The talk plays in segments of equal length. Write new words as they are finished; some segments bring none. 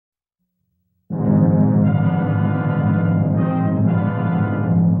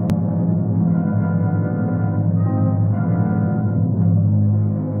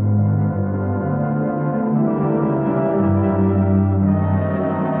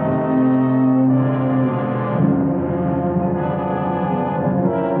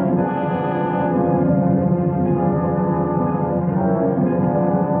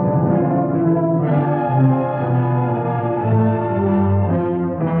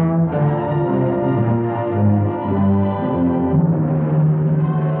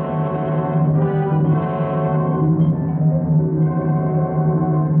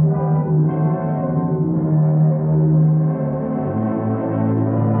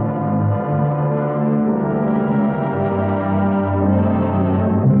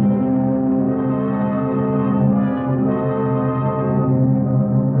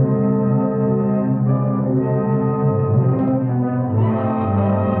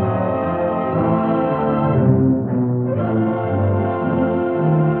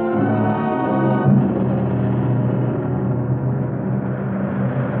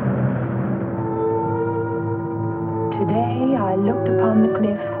upon the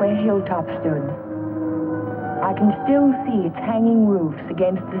cliff where Hilltop stood. I can still see its hanging roofs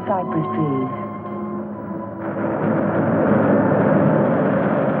against the cypress trees.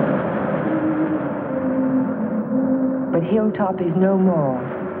 But Hilltop is no more.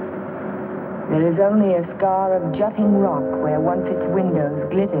 There is only a scar of jutting rock where once its windows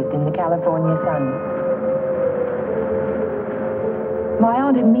glittered in the California sun. My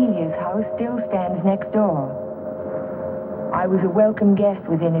Aunt Amelia's house still stands next door. I was a welcome guest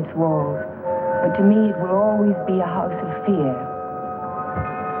within its walls, but to me it will always be a house of fear.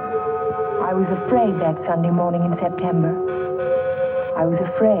 I was afraid that Sunday morning in September. I was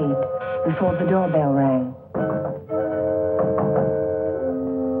afraid before the doorbell rang.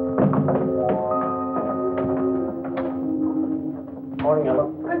 Morning,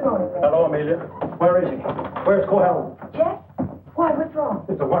 Ella. Good morning, Fred. Hello, Amelia. Where is he? Where's Cohalan? Jeff? Why, what's wrong?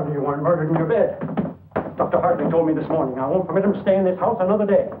 It's a wonder you weren't murdered in your bed. Dr. Hartley told me this morning I won't permit him to stay in this house another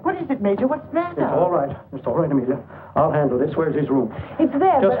day. What is it, Major? What's the matter? It's all right. It's all right, Amelia. I'll handle this. Where's his room? It's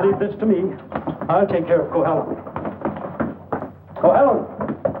there, Just leave this to me. I'll take care of Cohalan. Cohalan!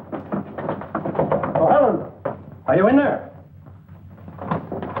 Cohalan! Are you in there?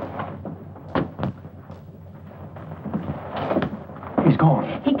 He's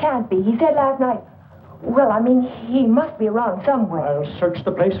gone. He can't be. He said last night... Well, I mean, he must be around somewhere. I'll search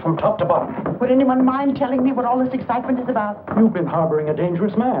the place from top to bottom. Would anyone mind telling me what all this excitement is about? You've been harboring a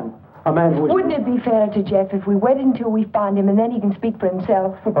dangerous man. A man who is... Wouldn't it be fairer to Jeff if we waited until we find him and then he can speak for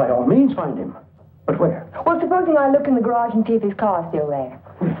himself? Well, by all means, find him. But where? Well, supposing I look in the garage and see if his car's still there.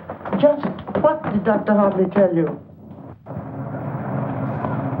 Just what did Dr. Hartley tell you?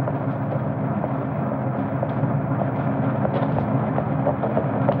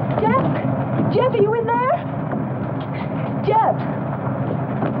 Jeff, are you in there? Jeff!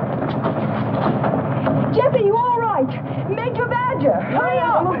 Jeff, are you all right? Major Badger! Hurry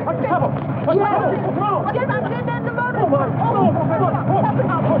up! What's the trouble? What's the trouble? What's wrong? Jeff, I'm sitting in the motor. Oh, my.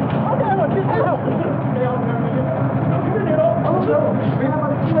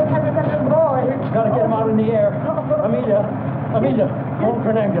 Gotta get him out in the air. Amelia, call for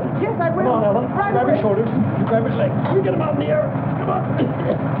an ambulance. Yes, I will. Come on, Ella. Right grab away. his shoulders. You grab his legs. You get him out in the air. Come on.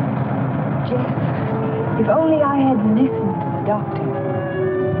 Jeff, if only I had listened to the doctor.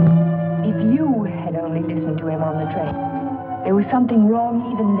 If you had only listened to him on the train. There was something wrong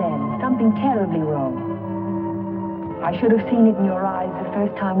even then. Something terribly wrong. I should have seen it in your eyes the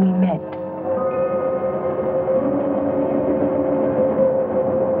first time we met.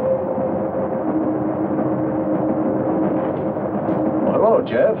 Hello,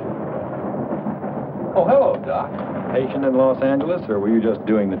 Jeff. Oh, hello, Doc. Patient in Los Angeles, or were you just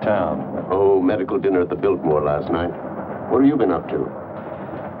doing the town? Oh, medical dinner at the Biltmore last night. What have you been up to?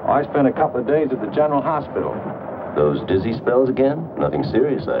 I spent a couple of days at the General Hospital. Those dizzy spells again? Nothing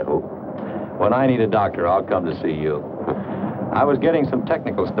serious, I hope. When I need a doctor, I'll come to see you. I was getting some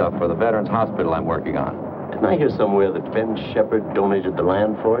technical stuff for the Veterans Hospital I'm working on. Didn't I hear somewhere that Ben Shepherd donated the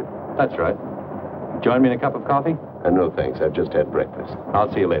land for it? That's right. Join me in a cup of coffee? No, thanks. I've just had breakfast.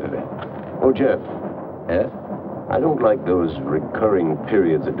 I'll see you later then. Oh, Jeff. Yes? I don't like those recurring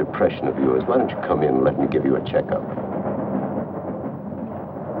periods of depression of yours. Why don't you come in and let me give you a checkup?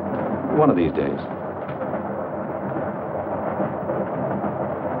 One of these days.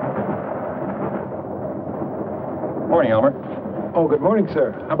 Morning, Elmer. Oh, good morning,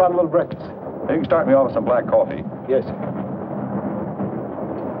 sir. How about a little breakfast? You can start me off with some black coffee. Yes, sir.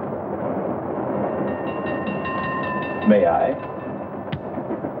 May I?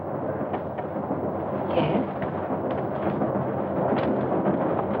 Yes?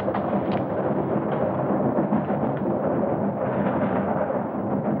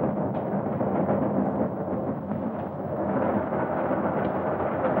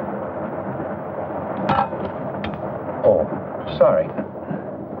 Oh, sorry.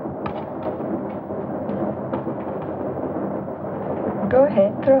 Go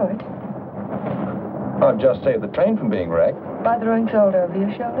ahead, throw it. I've just saved the train from being wrecked. By throwing salt over your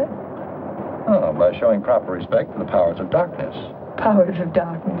shoulder? Oh, by showing proper respect for the powers of darkness. Powers of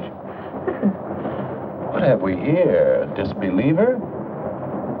darkness. What have we here? A disbeliever?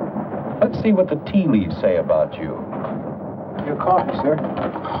 Let's see what the tea leaves say about you. Your coffee, sir.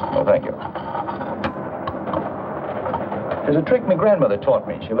 Oh, thank you. There's a trick my grandmother taught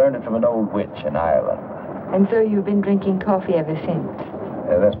me. She learned it from an old witch in Ireland. And so you've been drinking coffee ever since?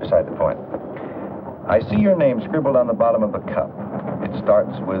 That's beside the point. I see your name scribbled on the bottom of the cup. It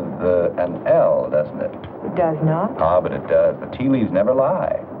starts with an L, doesn't it? It does not? Ah, but it does. The tea leaves never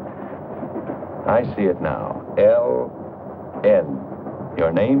lie. I see it now. L-N.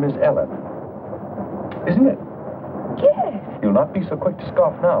 Your name is Ellen. Isn't it? Yes. You'll not be so quick to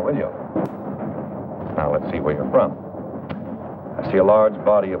scoff now, will you? Now, let's see where you're from. I see a large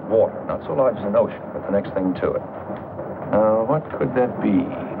body of water. Not so large as an ocean, but the next thing to it. Now, what could that be?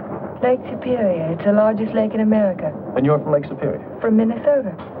 Lake Superior. It's the largest lake in America. And you're from Lake Superior? From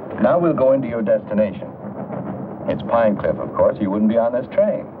Minnesota. Now we'll go into your destination. It's Pine Cliff, of course. You wouldn't be on this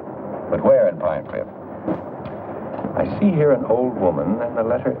train. But where in Pine Cliff? I see here an old woman and the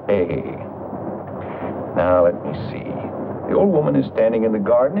letter A. Now, let me see. The old woman is standing in the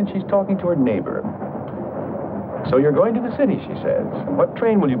garden and she's talking to her neighbor. So you're going to the city, she says. What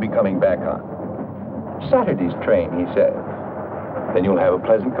train will you be coming back on? Saturday's train, he says. Then you'll have a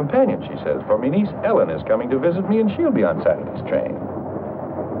pleasant companion, she says, for my niece Ellen is coming to visit me and she'll be on Saturday's train.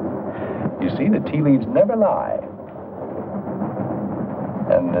 You see, the tea leaves never lie.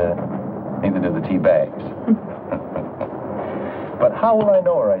 And neither do the tea bags. But how will I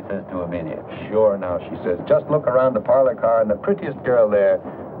know her, I says to Amelia. Sure now, she says, just look around the parlor car and the prettiest girl there,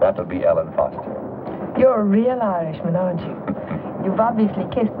 that'll be Ellen Foster. You're a real Irishman, aren't you? You've obviously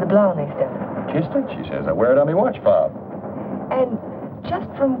kissed the blonde stuff. Kissed it, she says. I wear it on my watch fob. And just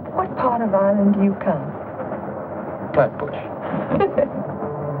from what part of Ireland do you come? Flatbush.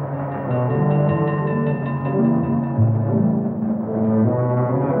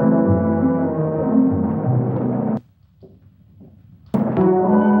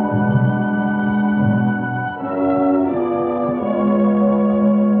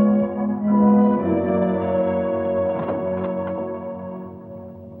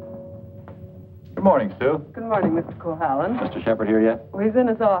 Good morning, Stu. Good morning, Mr. Cohalan. Mr. Shepard here yet? Well, he's in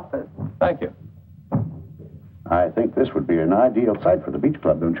his office. Thank you. I think this would be an ideal site for the beach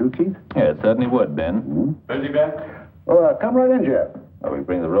club, don't you, Keith? Yeah, it certainly would, Ben. Busy, Ben? Oh, come right in, Jeff. Well, we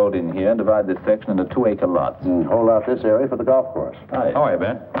bring the road in here and divide this section into 2-acre lots. And hold out this area for the golf course. Hi. How are you,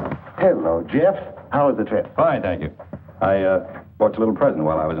 Ben? Hello, Jeff. How was the trip? Fine, thank you. I bought you a little present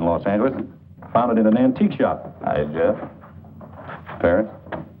while I was in Los Angeles. Found it in an antique shop. Hi, Jeff. Parrot?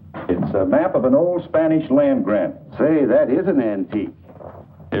 It's a map of an old Spanish land grant. Say, that is an antique.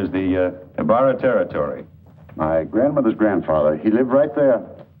 Here's the Ibarra territory. My grandmother's grandfather, he lived right there.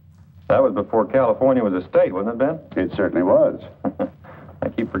 That was before California was a state, wasn't it, Ben? It certainly was. I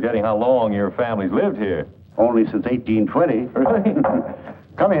keep forgetting how long your family's lived here. Only since 1820. Really?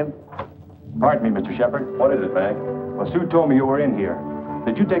 Come in. Pardon me, Mr. Shepard. What is it, Mac? Well, Sue told me you were in here.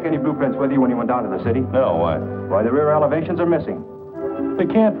 Did you take any blueprints with you when you went down to the city? No, why? Why, the rear elevations are missing. They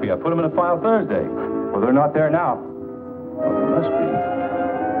can't be. I put them in a file Thursday. Well, they're not there now. Well, there must be.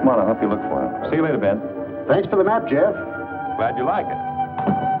 Come on, I'll help you look for them. See you later, Ben. Thanks for the map, Jeff. Glad you like it.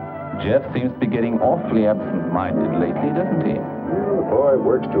 Jeff seems to be getting awfully absent-minded lately, doesn't he? The boy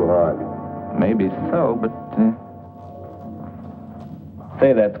works too hard. Maybe so, but...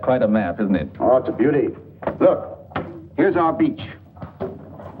 Say, that's quite a map, isn't it? Oh, it's a beauty. Look, here's our beach.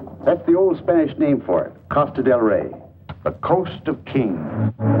 That's the old Spanish name for it, Costa del Rey, the Coast of Kings.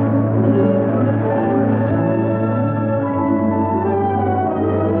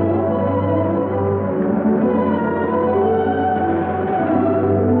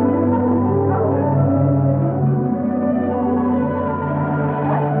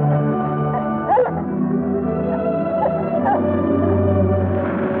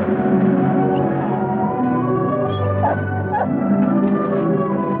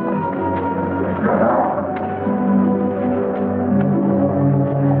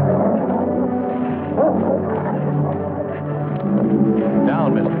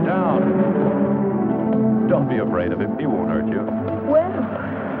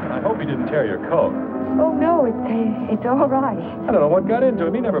 It's all right. I don't know what got into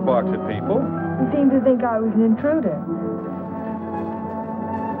him. He never barks at people. He seemed to think I was an intruder.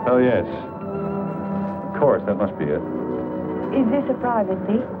 Oh, yes. Of course, that must be it. Is this a private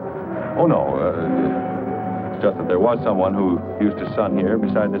beach? Oh, no. It's just that there was someone who used to sun here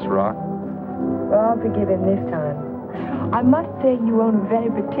beside this rock. Well, I'll forgive him this time. I must say you own a very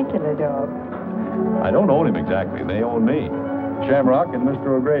particular dog. I don't own him exactly. They own me. Shamrock and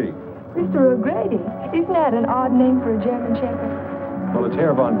Mr. O'Grady. Mr. O'Grady? Isn't that an odd name for a German Shepherd? Well, it's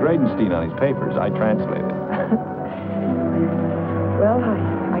Herr von Gradenstein on his papers. I translated. Well,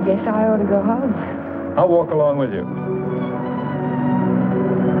 I guess I ought to go home. I'll walk along with you.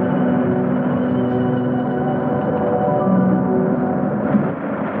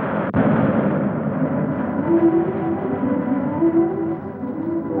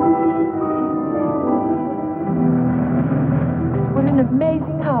 What an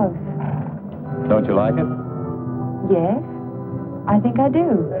amazing house. Don't you like it? Yes, I think I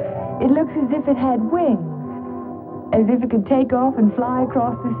do. It looks as if it had wings, as if it could take off and fly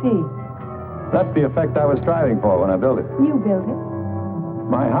across the sea. That's the effect I was striving for when I built it. You built it.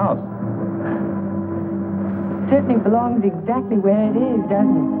 My house. Certainly belongs exactly where it is,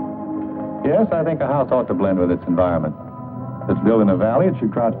 doesn't it? Yes, I think a house ought to blend with its environment. If it's built in a valley, it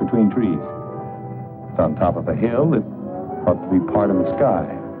should crouch between trees. If it's on top of a hill, it ought to be part of the sky.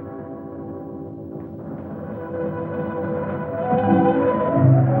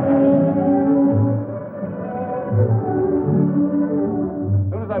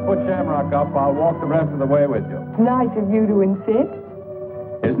 As soon as I put Shamrock up, I'll walk the rest of the way with you. Nice of you to insist.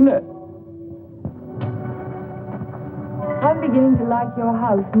 Isn't it? I'm beginning to like your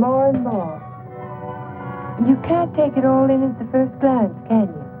house more and more. You can't take it all in at the first glance, can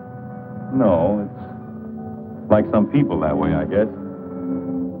you? No, it's like some people that way, I guess.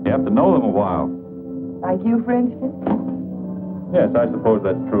 You have to know them a while. Like you, for instance? Yes, I suppose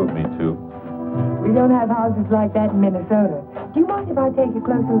that's true of me, too. We don't have houses like that in Minnesota. Do you mind if I take a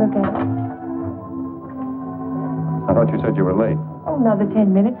closer look at it? I thought you said you were late. Oh, another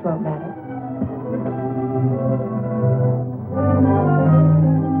 10 minutes won't matter.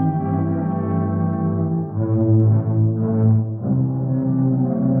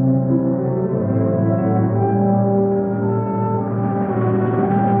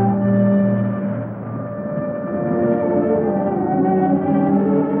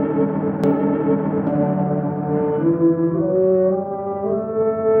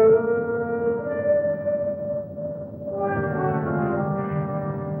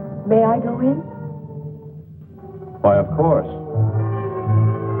 May I go in? Why, of course.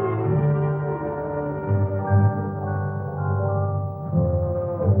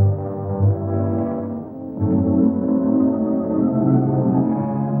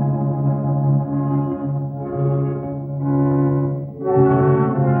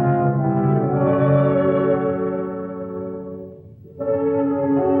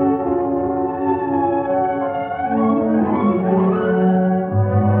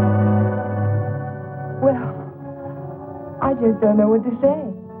 I just don't know what to say.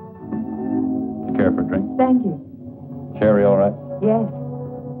 You care for a drink? Thank you. Sherry, all right? Yes.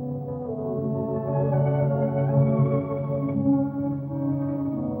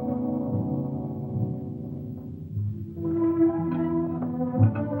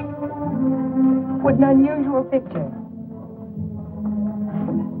 What an unusual picture.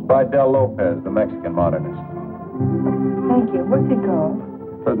 By Del Lopez, the Mexican modernist. Thank you. What's it called?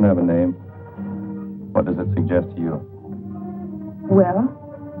 Doesn't have a name. What does it suggest to you? Well,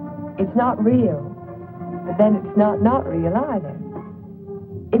 it's not real, but then it's not real either.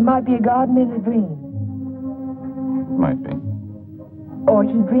 It might be a garden in a dream. Might be. Or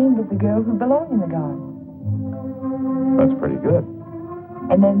he dreamed of the girl who belonged in the garden. That's pretty good.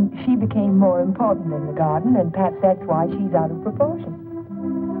 And then she became more important in the garden, and perhaps that's why she's out of proportion.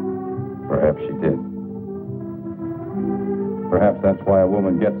 Perhaps she did. Perhaps that's why a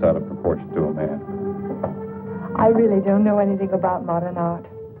woman gets out of proportion to a man. I really don't know anything about modern art.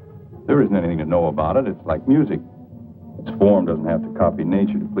 There isn't anything to know about it. It's like music. Its form doesn't have to copy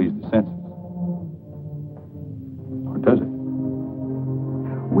nature to please the senses. Or does it?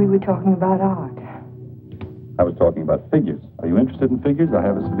 We were talking about art. I was talking about figures. Are you interested in figures? I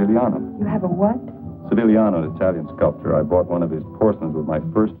have a Sivigliano. You have a what? Sivigliano, an Italian sculptor. I bought one of his porcelains with my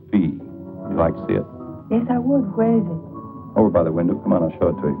first fee. Would you like to see it? Yes, I would. Where is it? Over by the window. Come on, I'll show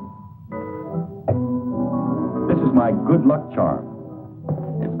it to you. This is my good luck charm.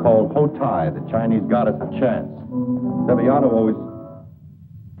 It's called Ho Tai, the Chinese goddess of chance. Sivigliano always...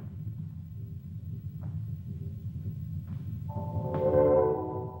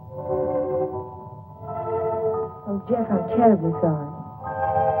 Oh, Jeff, I'm terribly sorry.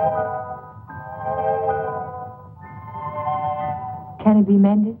 Can it be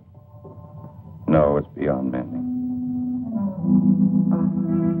mended? No, it's beyond mending.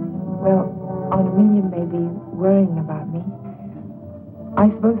 Well, Aunt Amelia may be worrying about me. I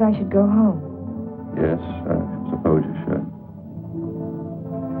suppose I should go home. Yes, I suppose you should.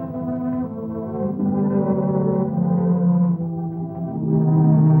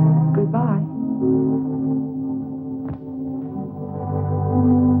 Goodbye.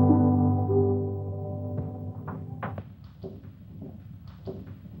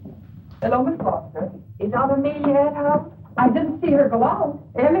 Hello, Miss Foster. Is Aunt Amelia at home? I didn't see her go out.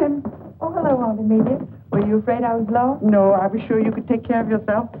 Ellen. Oh, hello, Aunt Amelia. Were you afraid I was lost? No, I was sure you could take care of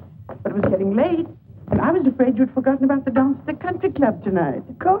yourself. But it was getting late, and I was afraid you'd forgotten about the dance at the country club tonight.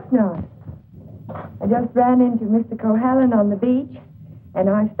 Of course not. I just ran into Mr. Cohalan on the beach, and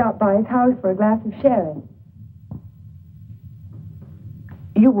I stopped by his house for a glass of sherry.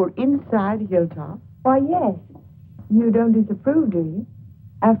 You were inside Hilltop? Why, yes. You don't disapprove, do you?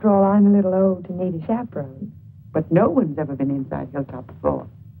 After all, I'm a little old to need a chaperone. But no one's ever been inside Hilltop before.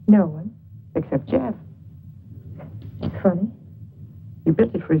 No one. Except Jeff. It's funny. He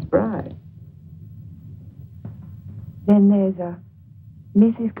built it for his bride. Then there's a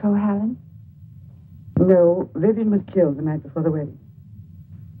Mrs. Cohalan. No, Vivian was killed the night before the wedding.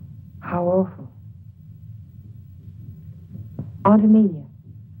 How awful. Aunt Amelia.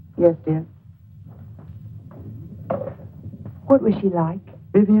 Yes, dear. What was she like?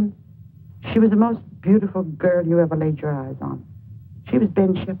 Vivian, she was the most beautiful girl you ever laid your eyes on. She was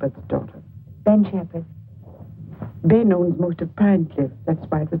Ben Shepherd's daughter. Ben Shepherd. Ben owns most of Pine Cliff. That's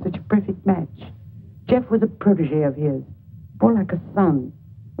why it was such a perfect match. Jeff was a protege of his, more like a son.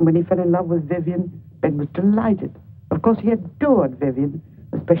 And when he fell in love with Vivian, Ben was delighted. Of course, he adored Vivian,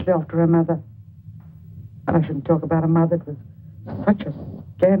 especially after her mother. But I shouldn't talk about a mother. It was such a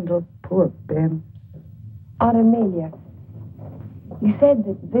scandal. Poor Ben. Aunt Amelia, you said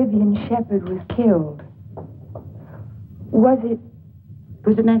that Vivian Shepherd was killed. Was it? It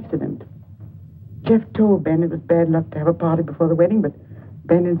was an accident. Jeff told Ben it was bad luck to have a party before the wedding, but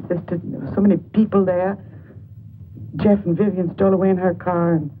Ben insisted. There were so many people there. Jeff and Vivian stole away in her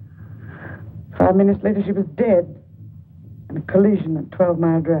car, and 5 minutes later she was dead in a collision at 12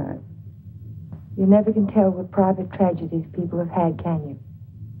 Mile Drive. You never can tell what private tragedies people have had, can you?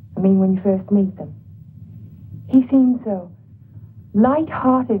 I mean, when you first meet them. He seemed so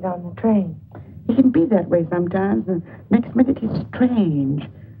light-hearted on the train. He can be that way sometimes, and next minute he's strange.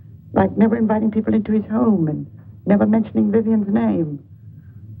 Like never inviting people into his home and never mentioning Vivian's name.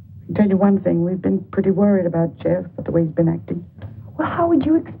 I can tell you one thing, we've been pretty worried about Jeff, but the way he's been acting. Well, how would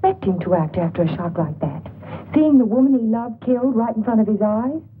you expect him to act after a shock like that? Seeing the woman he loved killed right in front of his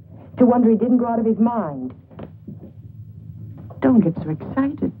eyes? To wonder he didn't go out of his mind. Don't get so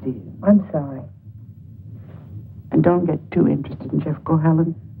excited, dear. I'm sorry. And don't get too interested in Jeff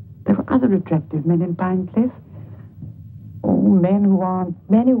Cohalan. There are other attractive men in Pine Cliff. Oh, men who aren't...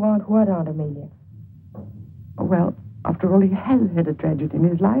 Men who aren't what, Aunt Amelia? Oh, well, after all, he has had a tragedy in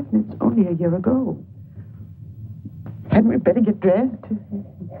his life, and it's only a year ago. Hadn't we better get dressed?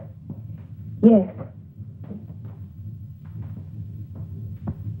 Yes.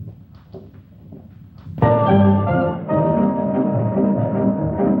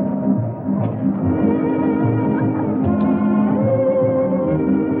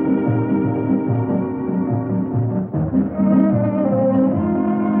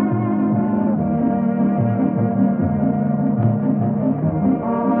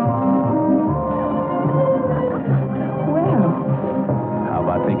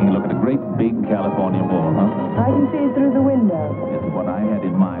 California wall, huh? I can see it through the window. Yes, what I had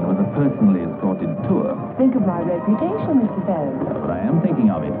in mind was a personally escorted tour. Think of my reputation, Mr. Ferris. But I am thinking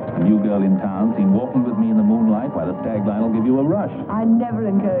of it. A new girl in town seen walking with me in the moonlight, why the stag line will give you a rush. I never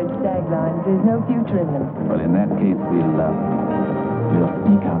encourage stag lines. There's no future in them. Well, in that case, we'll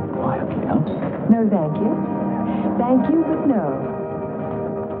sneak out quietly, huh? No, thank you. Thank you, but no.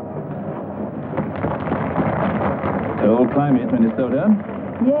 Cold climate, Minnesota.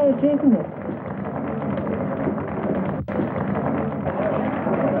 Yes, isn't it?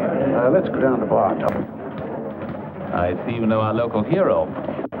 Let's go down the bar. I see you know our local hero.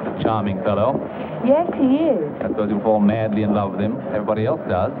 Charming fellow. Yes, he is. I suppose you fall madly in love with him. Everybody else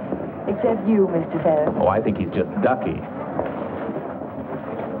does. Except you, Mr. Ferris. Oh, I think he's just ducky.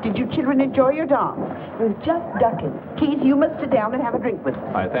 Did you children enjoy your dance? It was just ducking. Keith, you must sit down and have a drink with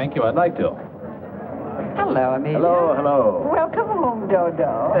us. I thank you. I'd like to. Hello, Amelia. Hello, hello. Welcome home,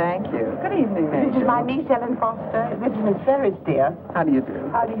 Dodo. Thank you. Good evening, Major. This is my niece, Ellen Foster. This is Miss Ferris, dear. How do you do?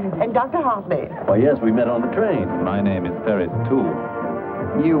 How do you do? And Dr. Hartley. Why, yes, we met on the train. My name is Ferris, too.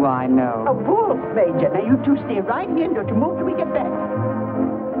 You, I know. A wolf, Major. Now, you two stay right here and don't you move till we get back.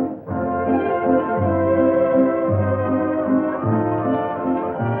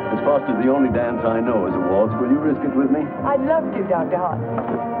 Miss Foster, the only dance I know is a waltz. Will you risk it with me? I'd love to, Dr.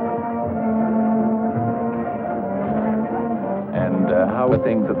 Hartley. And how were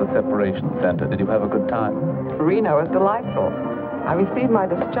things at the separation center? Did you have a good time? Reno is delightful. I received my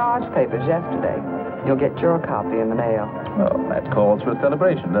discharge papers yesterday. You'll get your copy in the mail. Well, that calls for a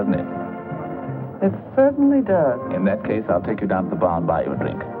celebration, doesn't it? It certainly does. In that case, I'll take you down to the bar and buy you a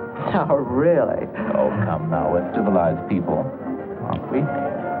drink. Oh, really? Oh, come now. We're civilized people, aren't we?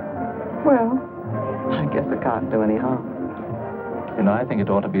 Well, I guess it can't do any harm. You know, I think it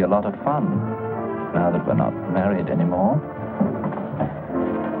ought to be a lot of fun, now that we're not married anymore.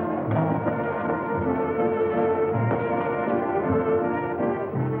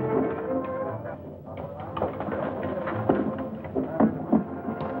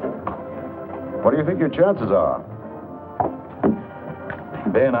 What do you think your chances are?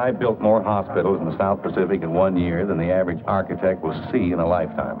 Ben, I built more hospitals in the South Pacific in 1 year than the average architect will see in a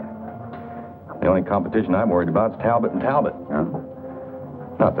lifetime. The only competition I'm worried about is Talbot and Talbot. Huh?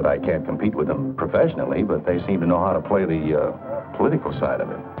 Not that I can't compete with them professionally, but they seem to know how to play the political side of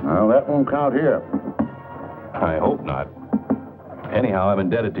it. Well, that won't count here. I hope not. Anyhow, I'm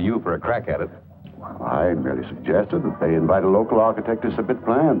indebted to you for a crack at it. Well, I merely suggested that they invite a local architect to submit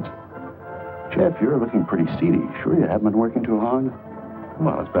plans. Jeff, you're looking pretty seedy. Sure you haven't been working too hard?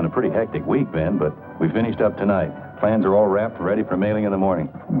 Well, it's been a pretty hectic week, Ben, but we finished up tonight. Plans are all wrapped and ready for mailing in the morning.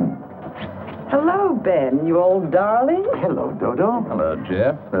 Hello, Ben, you old darling. Hello, Dodo. Hello,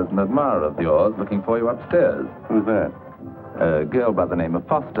 Jeff. There's an admirer of yours looking for you upstairs. Who's that? A girl by the name of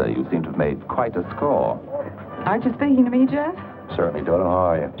Foster. You seem to have made quite a score. Aren't you speaking to me, Jeff? Certainly, Dodo. How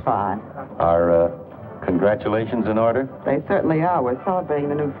are you? Fine. Are congratulations in order? They certainly are. We're celebrating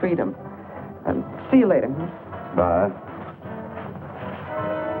the new freedom. See you later. Bye.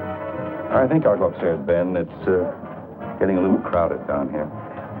 I think I'll go upstairs, Ben. It's getting a little crowded down here.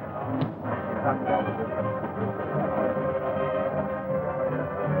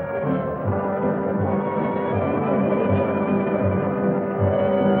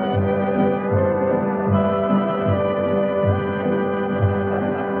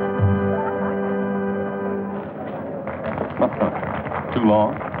 Too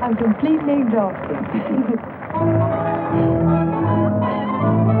long? I'm completely exhausted.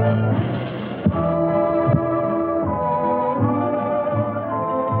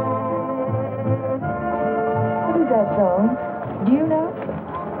 What is that song? Do you know?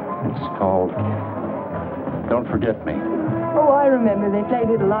 It's called Don't Forget Me. Oh, I remember. They played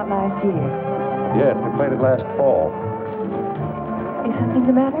it a lot last year. Yes, we played it last fall. Is something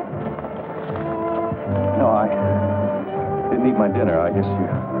the matter? No, I didn't eat my dinner. I guess you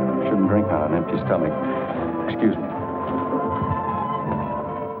shouldn't drink on an empty stomach. Excuse me.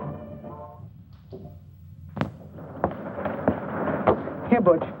 Here,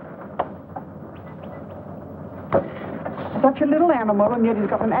 Butch. Such a little animal, and yet he's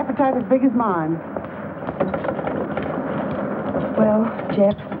got an appetite as big as mine. Well,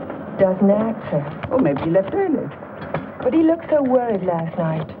 Jeff doesn't answer. Oh, maybe he left early. But he looked so worried last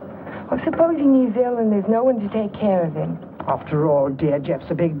night. Well, supposing he's ill and there's no one to take care of him. After all, dear, Jeff's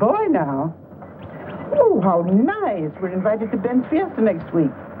a big boy now. Oh, how nice. We're invited to Ben's fiesta next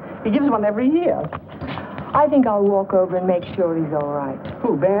week. He gives one every year. I think I'll walk over and make sure he's all right.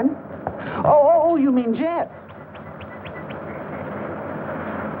 Who, Ben? Oh, you mean Jeff?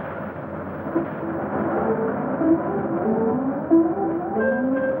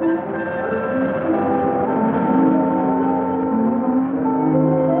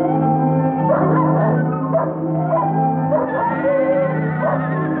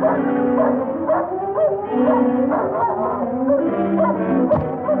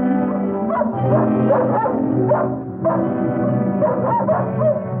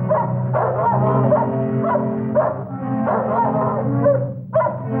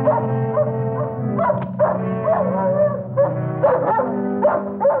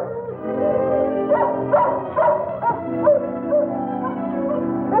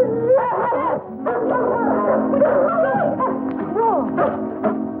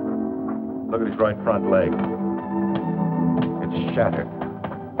 Look at his right front leg. It's shattered.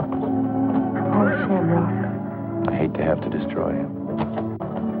 Oh, Shamrock. I hate to have to destroy him.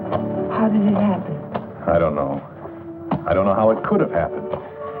 How did it happen? I don't know. I don't know how it could have happened.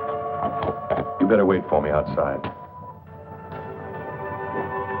 You better wait for me outside.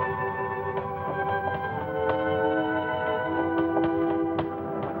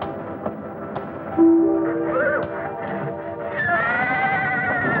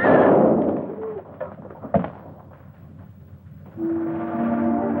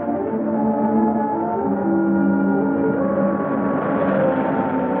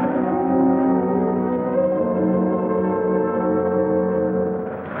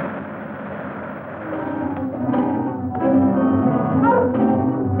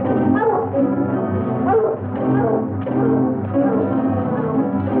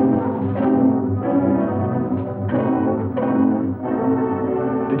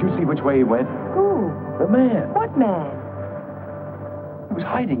 Which way he went? Who? The man. What man? He was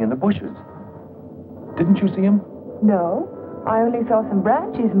hiding in the bushes. Didn't you see him? No. I only saw some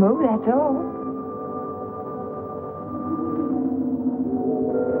branches move, that's all.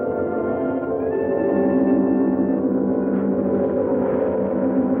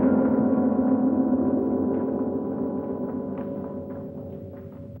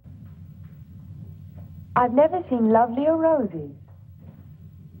 I've never seen lovelier roses.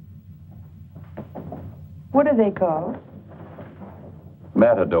 What are they called?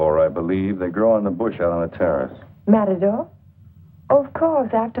 Matador, I believe. They grow on the bush out on the terrace. Matador? Oh, of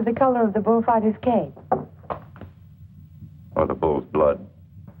course, after the color of the bullfighter's cape. Or the bull's blood.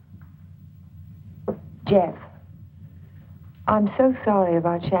 Jeff, I'm so sorry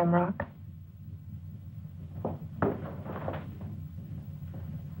about Shamrock.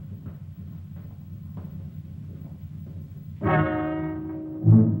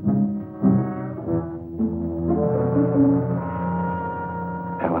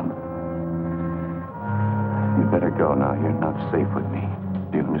 Helen, you better go now. You're not safe with me.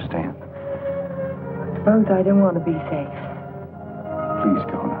 Do you understand? I suppose I don't want to be safe. Please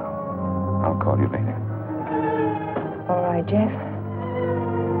go now. I'll call you later. All right, Jeff.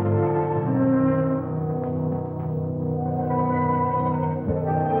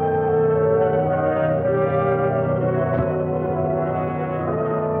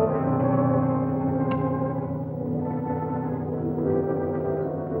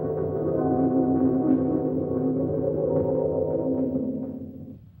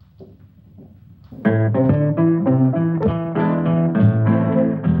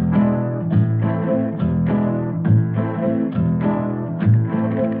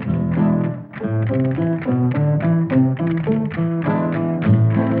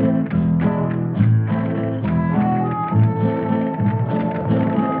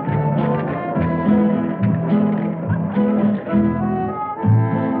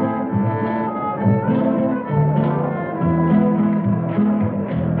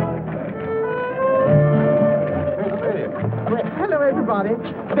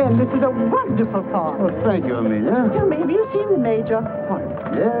 Ben, this is a wonderful car. Oh, thank you, Amelia. Tell me, have you seen the Major?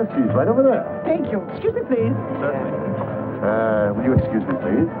 Yes, he's right over there. Thank you. Excuse me, please. Certainly. Will you excuse me,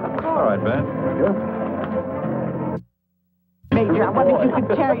 please? All right, Ben. Major, I wonder if you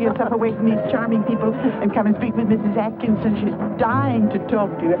could tear yourself away from these charming people and come and speak with Mrs. Atkinson. She's dying to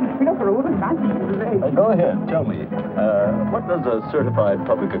talk to you. You know, for over 90 years of age. Go ahead. Tell me, what does a certified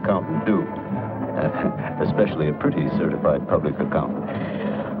public accountant do? Especially a pretty certified public accountant.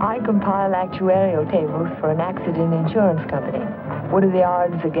 I compile actuarial tables for an accident insurance company. What are the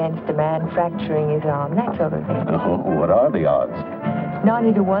odds against a man fracturing his arm? That sort of thing. Oh, what are the odds?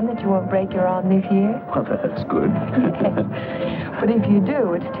 90 to 1 that you won't break your arm this year. Well, that's good. But if you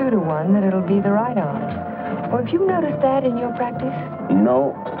do, it's 2 to 1 that it'll be the right arm. Or have you noticed that in your practice?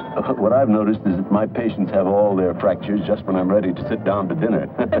 No. What I've noticed is that my patients have all their fractures just when I'm ready to sit down to dinner.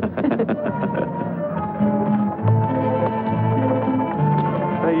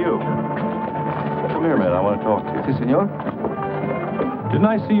 Hey, you. Come here, man. I want to talk to you. Si, senor. Didn't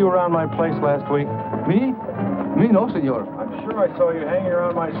I see you around my place last week? Me? Me, no, senor. I'm sure I saw you hanging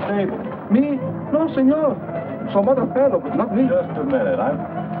around my stable. Me? No, senor. Some other fellow, but not me. Just a minute.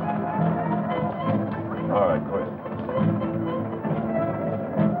 All right, go ahead.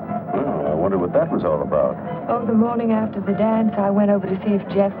 Well, I wonder what that was all about. Oh, the morning after the dance, I went over to see if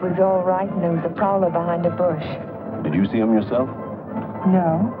Jeff was all right, and there was a prowler behind a bush. Did you see him yourself?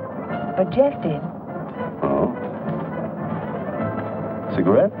 No, but Jeff did. Oh.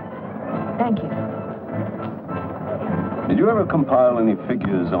 Cigarette? Thank you. Did you ever compile any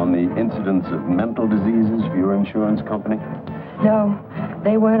figures on the incidence of mental diseases for your insurance company? No,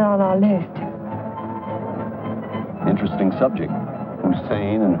 they weren't on our list. Interesting subject. Who's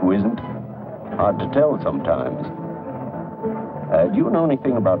sane and who isn't? Hard to tell sometimes. Do you know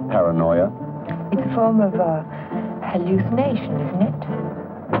anything about paranoia? It's a form of hallucination, isn't it?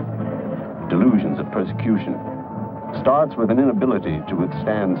 Delusions of persecution. Starts with an inability to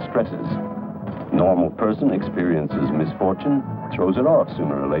withstand stresses. Normal person experiences misfortune, throws it off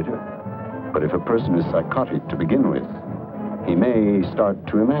sooner or later. But if a person is psychotic to begin with, he may start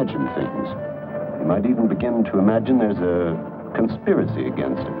to imagine things. He might even begin to imagine there's a conspiracy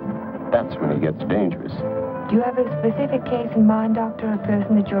against him. That's when he gets dangerous. Do you have a specific case in mind, Doctor, a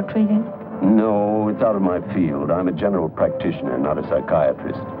person that you're treating? No, it's out of my field. I'm a general practitioner, not a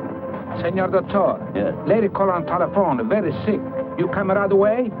psychiatrist. Senor Doctor. Yes? Lady call on telephone, very sick. You come right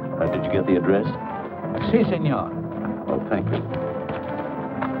away? Did you get the address? Si, senor. Oh, thank you.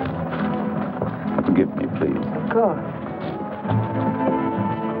 Forgive me, please. Of course.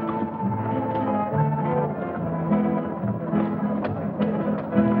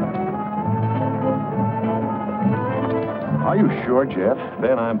 Are you sure, Jeff?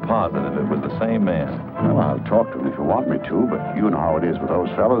 Ben, I'm positive it was the same man. Well, I'll talk to him if you want me to, but you know how it is with those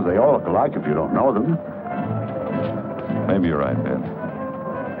fellows. They all look alike if you don't know them. Maybe you're right, Ben.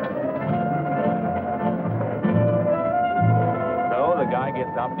 So the guy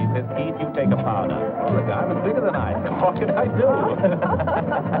gets up and he says, Keith, you take a powder. Well, the guy was bigger than I. What can I do?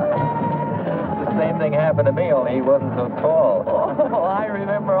 The same thing happened to me, only he wasn't so tall. Oh, I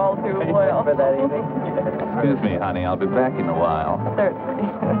remember all too well. Remember that evening? Excuse me, honey. I'll be back in a while. Certainly.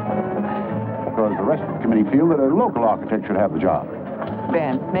 Because the rest of the committee feel that a local architect should have the job.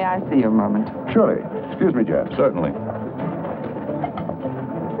 Ben, may I see you a moment? Surely. Excuse me, Jeff. Certainly.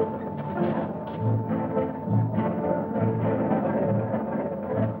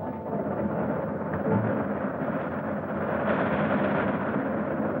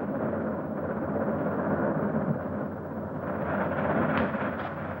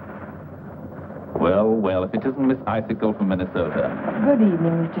 Well, if it isn't Miss Icicle from Minnesota. Good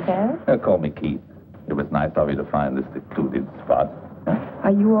evening, Mr. Ferris. Call me Keith. It was nice of you to find this secluded spot.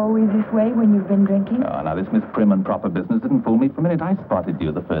 Are you always this way when you've been drinking? Oh, now, this Miss Prim and Proper business didn't fool me for a minute. I spotted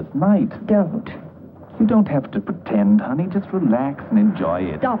you the first night. Don't. You don't have to pretend, honey. Just relax and enjoy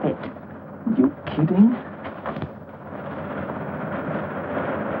it. Stop it. You kidding?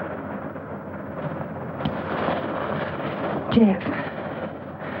 Jeff.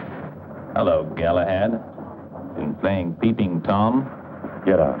 Hello, Galahad. Been playing Peeping Tom?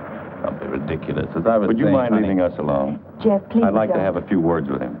 Get out. Don't be ridiculous. As I was Would you saying, mind honey, leaving us alone? Jeff, please I'd like to don't. have a few words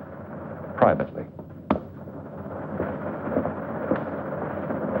with him. Privately.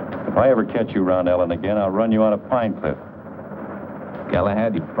 If I ever catch you around Ellen again, I'll run you out of Pine Cliff.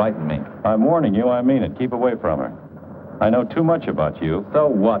 Galahad, you frightened me. I'm warning you, I mean it. Keep away from her. I know too much about you. So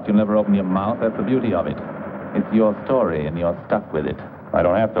what? You never open your mouth. That's the beauty of it. It's your story, and you're stuck with it. I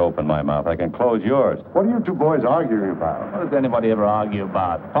don't have to open my mouth. I can close yours. What are you two boys arguing about? What does anybody ever argue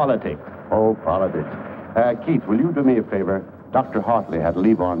about? Politics. Oh, politics. Keith, will you do me a favor? Dr. Hartley had to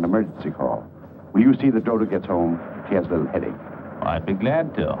leave on an emergency call. Will you see that Dodo gets home? She has a little headache. I'd be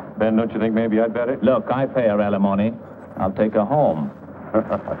glad to. Ben, don't you think maybe I'd better? Look, I pay her alimony. I'll take her home.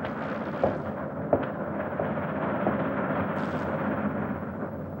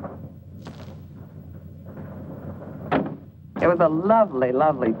 It was a lovely,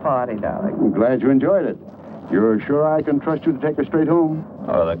 lovely party, darling. I'm glad you enjoyed it. You're sure I can trust you to take her straight home?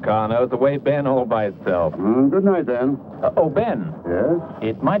 Oh, the car knows the way, Ben, all by itself. Good night, then. Oh, Ben. Yes?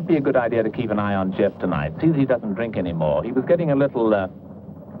 It might be a good idea to keep an eye on Jeff tonight. See that he doesn't drink anymore. He was getting a little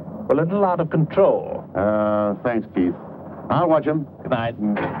out of control. Thanks, Keith. I'll watch him. Good night.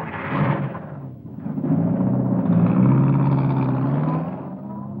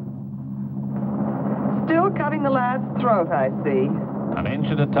 Still cutting the lad's throat, I see. An inch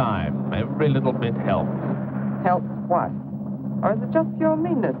at a time. Every little bit helps. Helps what? Or is it just pure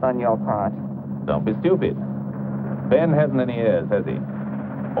meanness on your part? Don't be stupid. Ben hasn't any heirs, has he?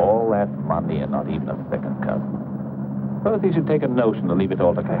 All that money and not even a second cousin. Suppose he should take a notion to leave it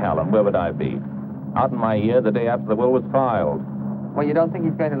all to Cohalan. Where would I be? Out in my ear the day after the will was filed. Well, you don't think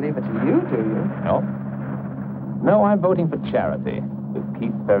he's going to leave it to you, do you? No. No, I'm voting for charity, with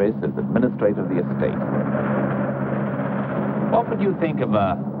Keith Ferris as administrator of the estate. What would you think of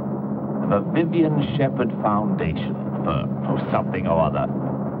a Vivian Shepherd Foundation for something or other?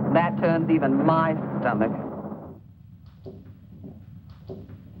 That turns even my stomach.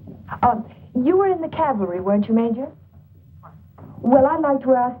 You were in the cavalry, weren't you, Major? Well, I'd like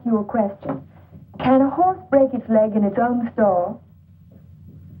to ask you a question. Can a horse break its leg in its own stall?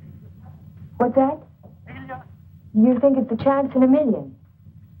 What's that? You think it's a chance in a million?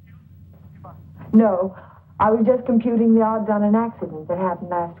 No, I was just computing the odds on an accident that happened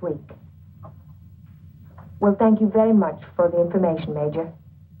last week. Well, thank you very much for the information, Major.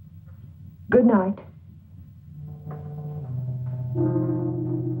 Good night.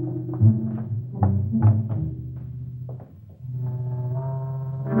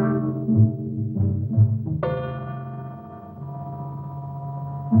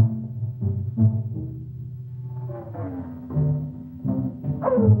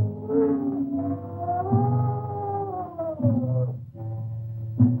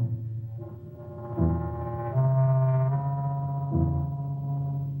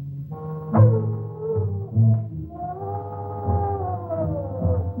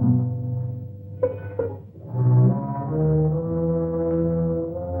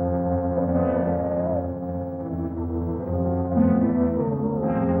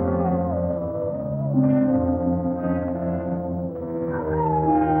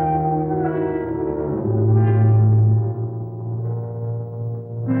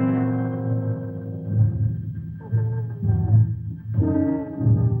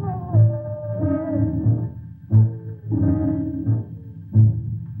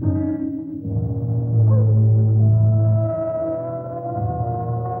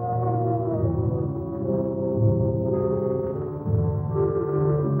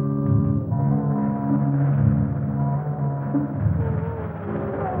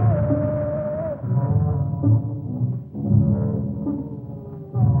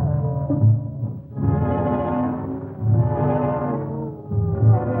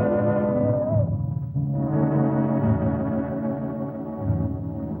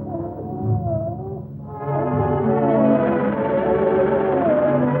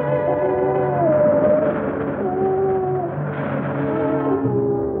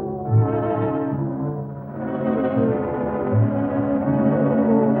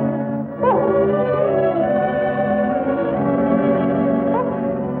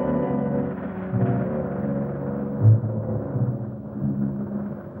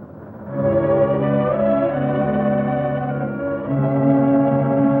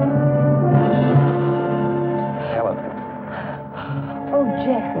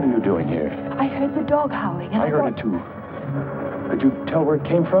 wanted to. Could you tell where it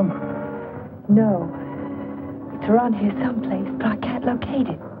came from? No. It's around here someplace, but I can't locate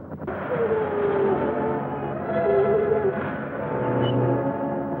it.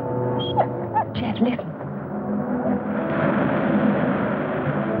 Jeff, listen.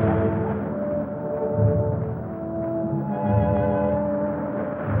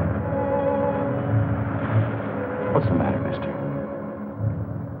 What's the matter, mister?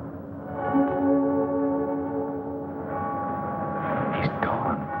 He's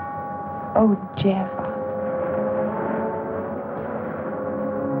gone. Oh, Jeff.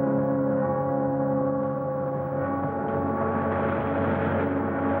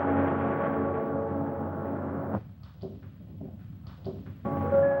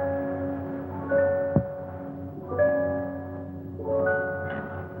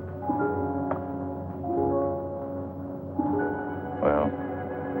 Well,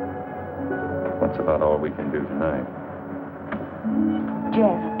 that's about all we can do tonight.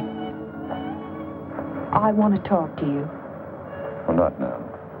 Jeff, I want to talk to you. Well, not now.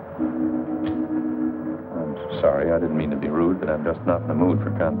 I'm sorry, I didn't mean to be rude, but I'm just not in the mood for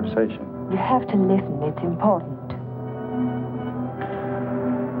conversation. You have to listen. It's important.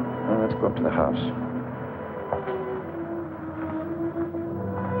 Well, let's go up to the house.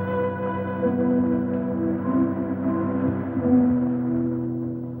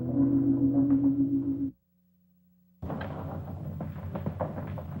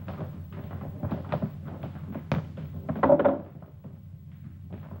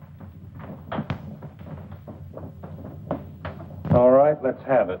 All right, let's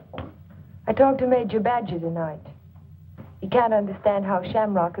have it. I talked to Major Badger tonight. He can't understand how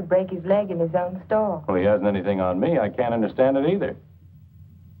Shamrock could break his leg in his own store. Well, he hasn't anything on me. I can't understand it either.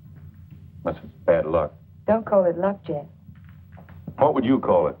 Unless it's bad luck. Don't call it luck, Jeff. What would you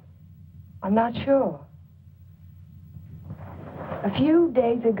call it? I'm not sure. A few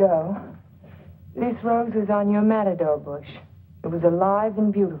days ago, this rose was on your matador bush. It was alive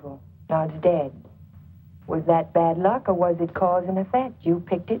and beautiful. Now it's dead. Was that bad luck, or was it cause and effect? You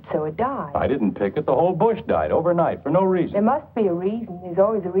picked it, so it died. I didn't pick it. The whole bush died overnight for no reason. There must be a reason. There's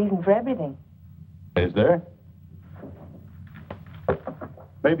always a reason for everything. Is there?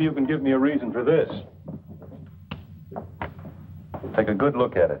 Maybe you can give me a reason for this. Take a good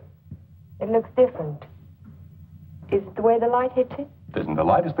look at it. It looks different. Is it the way the light hits it? It isn't the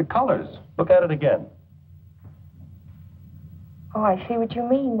light, it's the colors. Look at it again. Oh, I see what you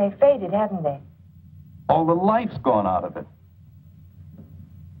mean. They faded, haven't they? All the life's gone out of it.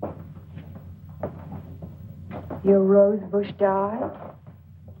 Your rose bush died.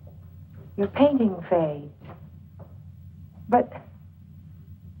 Your painting fades. But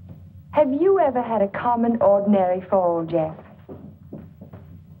have you ever had a common, ordinary fall, Jeff?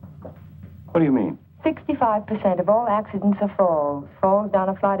 What do you mean? 65% of all accidents are falls. Falls down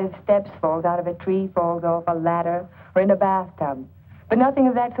a flight of steps, falls out of a tree, falls off a ladder, or in a bathtub. But nothing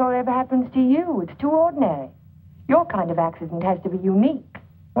of that sort ever happens to you. It's too ordinary. Your kind of accident has to be unique.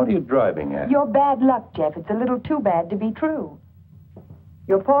 What are you driving at? Your bad luck, Jeff. It's a little too bad to be true.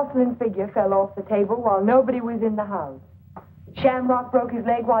 Your porcelain figure fell off the table while nobody was in the house. Shamrock broke his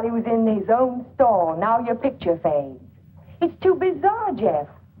leg while he was in his own stall. Now your picture fades. It's too bizarre, Jeff.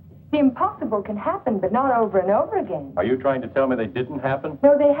 The impossible can happen, but not over and over again. Are you trying to tell me they didn't happen?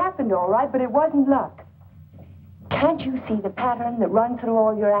 No, they happened all right, but it wasn't luck. Can't you see the pattern that runs through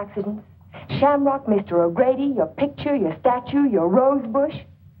all your accidents? Shamrock, Mr. O'Grady, your picture, your statue, your rose bush,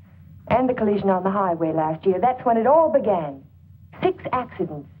 and the collision on the highway last year. That's when it all began. 6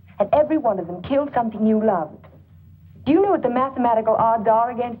 accidents, and every one of them killed something you loved. Do you know what the mathematical odds are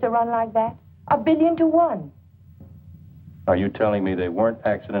against a run like that? 1 billion to 1. Are you telling me they weren't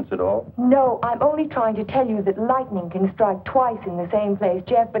accidents at all? No, I'm only trying to tell you that lightning can strike twice in the same place,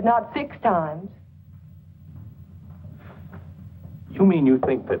 Jeff, but not 6 times. You mean you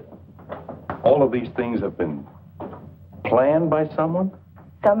think that all of these things have been planned by someone?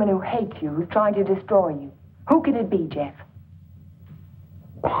 Someone who hates you, who's trying to destroy you. Who could it be, Jeff?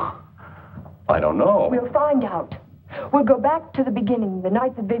 I don't know. We'll find out. We'll go back to the beginning, the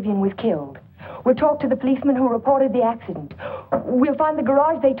night that Vivian was killed. We'll talk to the policeman who reported the accident. We'll find the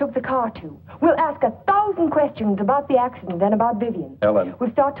garage they took the car to. We'll ask 1,000 questions about the accident and about Vivian. Ellen.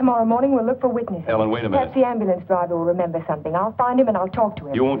 We'll start tomorrow morning. We'll look for witnesses. Ellen, wait a minute. Perhaps the ambulance driver will remember something. I'll find him and I'll talk to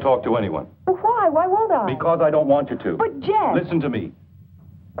him. You won't talk to anyone. Well, why? Why won't I? Because I don't want you to. But, Jeff... Listen to me.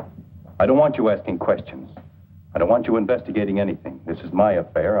 I don't want you asking questions. I don't want you investigating anything. This is my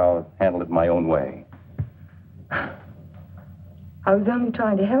affair. I'll handle it my own way. I was only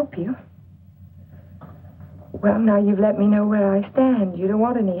trying to help you. Well, now you've let me know where I stand. You don't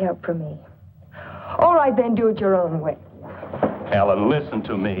want any help from me. All right, then, do it your own way. Ellen, listen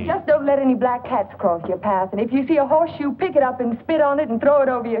to me. Just don't let any black cats cross your path. And if you see a horseshoe, pick it up and spit on it and throw it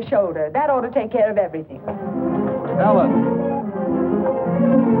over your shoulder. That ought to take care of everything. Ellen.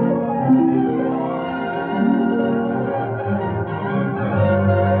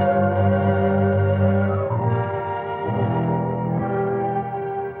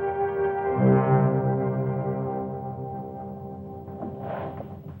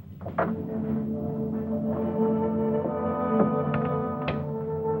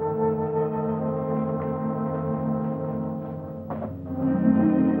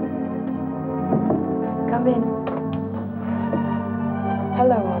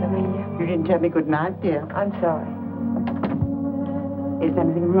 Tell me good night, dear. I'm sorry. Is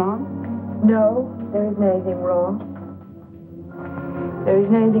anything wrong? No, there isn't anything wrong. There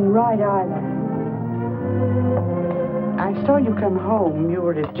isn't anything right either. I saw you come home. You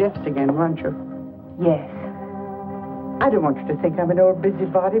were at Jeff's again, weren't you? Yes. I don't want you to think I'm an old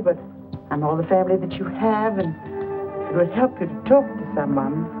busybody, but I'm all the family that you have, and it would help you to talk to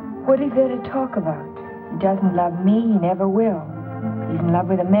someone. What is there to talk about? He doesn't love me. He never will. He's in love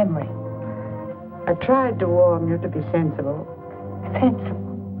with a memory. I tried to warn you to be sensible. Sensible?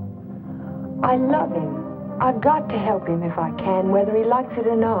 I love him. I've got to help him if I can, whether he likes it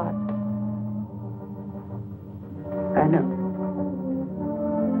or not. I know.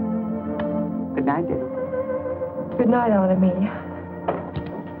 Good night, dear. Good night, Aunt Amelia.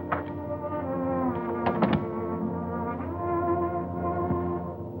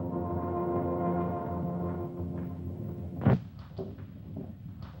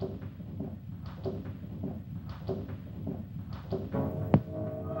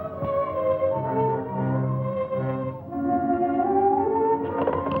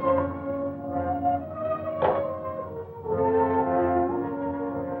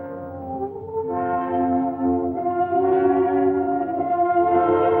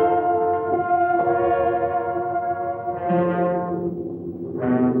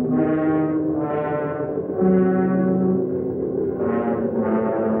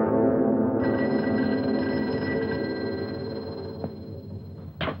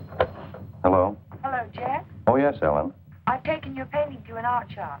 Ellen. I've taken your painting to an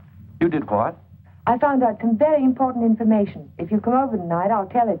art shop. You did what? I found out some very important information. If you come over tonight, I'll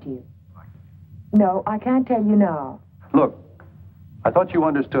tell it to you. No, I can't tell you now. Look, I thought you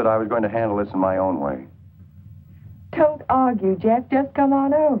understood I was going to handle this in my own way. Don't argue, Jeff. Just come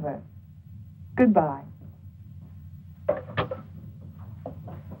on over. Goodbye.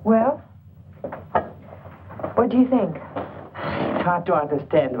 Well, what do you think? It's hard to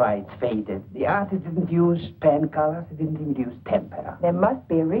understand why it's faded. The artist didn't use pen colors, he didn't even use tempera. There must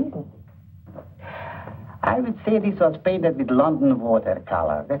be a reason. I would say this was painted with London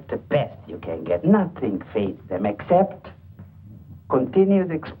watercolor. That's the best you can get. Nothing fades them except continuous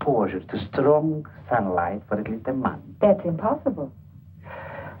exposure to strong sunlight for at least a month. That's impossible.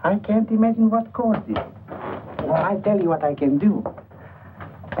 I can't imagine what caused it. Well, I'll tell you what I can do.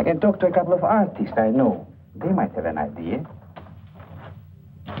 I can talk to a couple of artists I know. They might have an idea.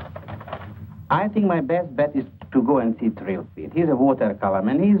 I think my best bet is to go and see Trilfit. He's a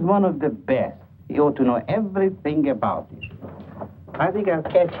watercolorman. He's one of the best. He ought to know everything about it. I think I'll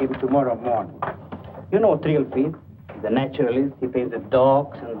catch him tomorrow morning. You know Trilfit, the naturalist. He paints the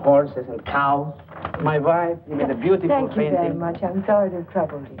dogs and horses and cows. My wife, he made a beautiful painting. Thank you very much. I'm sorry to have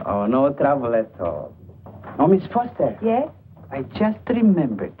troubled you. Oh, no trouble at all. Oh, Miss Foster. Yes? I just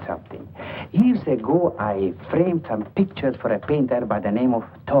remembered something. Years ago, I framed some pictures for a painter by the name of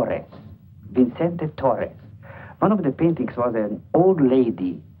Torres. Vicente Torres. One of the paintings was an old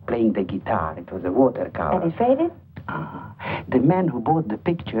lady playing the guitar. It was a watercolor. And it faded? The man who bought the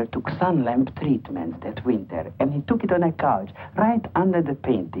picture took sun lamp treatments that winter, and he took it on a couch right under the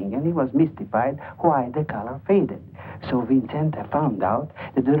painting, and he was mystified why the color faded. So Vicente found out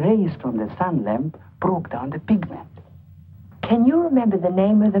that the rays from the sun lamp broke down the pigment. Can you remember the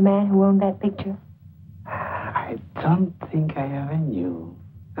name of the man who owned that picture? I don't think I ever knew.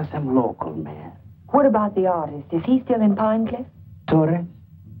 Some local man. What about the artist? Is he still in Pine Cliff? Torres?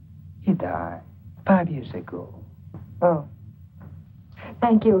 He died 5 years ago. Oh.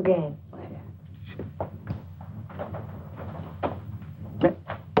 Thank you again. Yeah.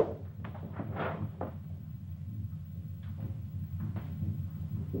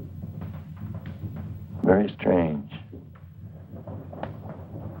 Very strange.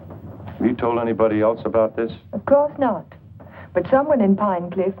 Have you told anybody else about this? Of course not. But someone in Pine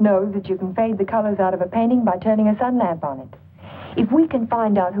Cliff knows that you can fade the colors out of a painting by turning a sun lamp on it. If we can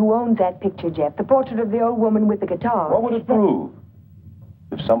find out who owns that picture, Jeff, the portrait of the old woman with the guitar... What would it prove?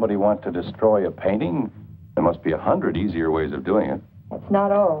 If somebody wants to destroy a painting, there must be 100 easier ways of doing it. That's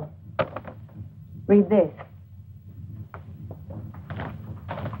not all. Read this.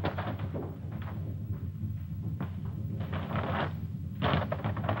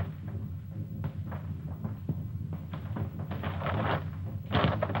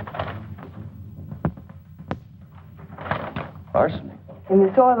 Arsenic? In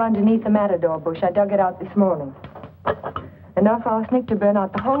the soil underneath the matador bush. I dug it out this morning. Enough arsenic to burn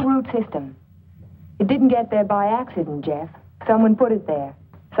out the whole root system. It didn't get there by accident, Jeff. Someone put it there.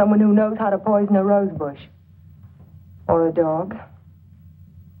 Someone who knows how to poison a rose bush. Or a dog.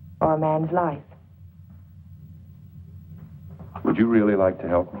 Or a man's life. Would you really like to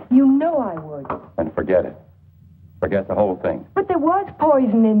help me? You know I would. And forget it. Forget the whole thing. But there was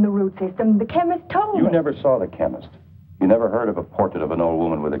poison in the root system. The chemist told me. You never saw the chemist. You never heard of a portrait of an old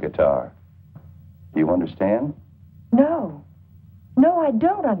woman with a guitar. Do you understand? No. No, I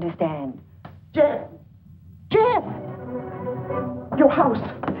don't understand. Jeff! Jeff! Your house.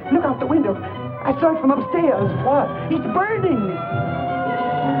 Look out the window. I saw it from upstairs. What? It's burning.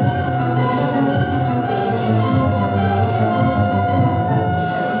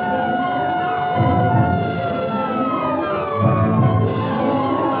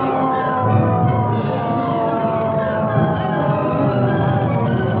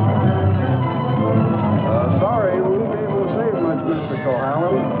 Sorry, we won't be able to save much, Mr.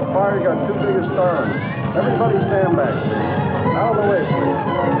 Cohalan. The fire's got too big a start. Everybody stand back, please. Out of the way, please.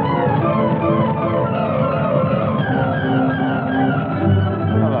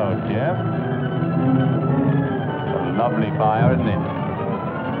 Hello, Jeff. A lovely fire, isn't it?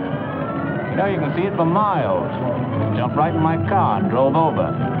 You know, you can see it for miles. Jumped right in my car and drove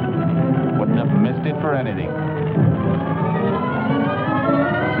over. Wouldn't have missed it for anything.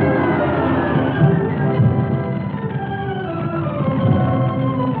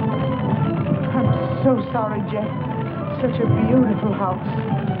 I'm so sorry, Jeff. Such a beautiful house.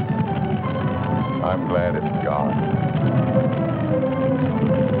 I'm glad it's gone.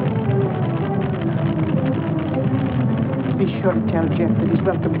 Be sure to tell Jeff that he's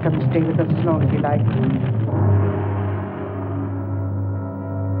welcome to come and stay with us as long as he likes.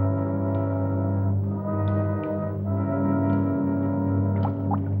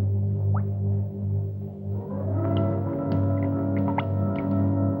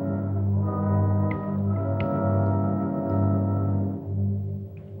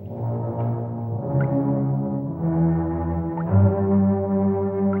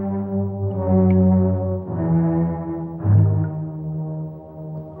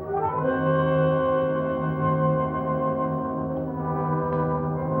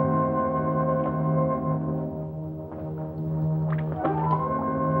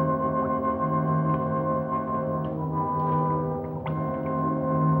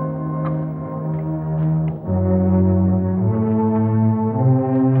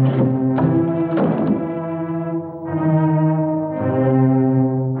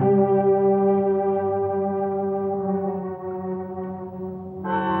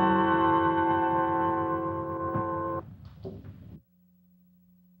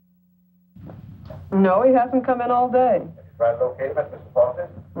 No, he hasn't come in all day. Did you try to locate him at Mr. Foster's?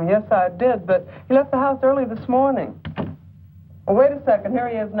 Yes, I did, but he left the house early this morning. Well, wait a second. Here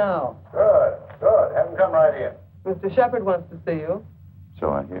he is now. Good, good. Have him come right in. Mr. Shepard wants to see you.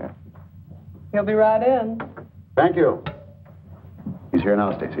 So I hear. He'll be right in. Thank you. He's here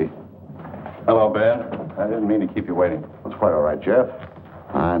now, Stacy. Hello, Ben. I didn't mean to keep you waiting. It's quite all right, Jeff.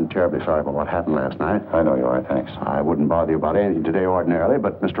 I'm terribly sorry about what happened last night. I know you are, thanks. I wouldn't bother you about anything today ordinarily,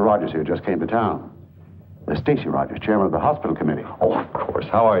 but Mr. Rogers here just came to town. Stacy Rogers, chairman of the hospital committee. Oh, of course.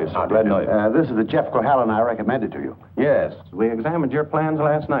 How are you, sir? Glad to know you. This is the Jeff Cohalan I recommended to you. Yes, we examined your plans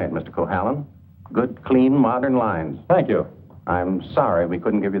last night, Mr. Cohalan. Good, clean, modern lines. Thank you. I'm sorry we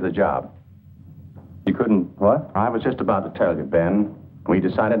couldn't give you the job. You couldn't what? I was just about to tell you, Ben. We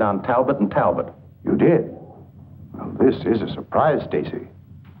decided on Talbot and Talbot. You did? Well, this is a surprise, Stacy.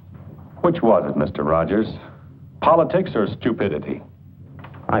 Which was it, Mr. Rogers? Politics or stupidity?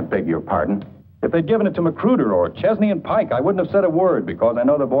 I beg your pardon. If they'd given it to Magruder or Chesney and Pike, I wouldn't have said a word because I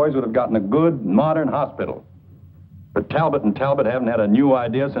know the boys would have gotten a good, modern hospital. But Talbot and Talbot haven't had a new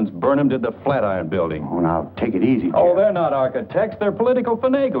idea since Burnham did the Flatiron Building. Oh, now, take it easy, Jeff. Oh, they're not architects. They're political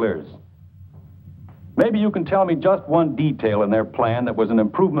finaglers. Maybe you can tell me just one detail in their plan that was an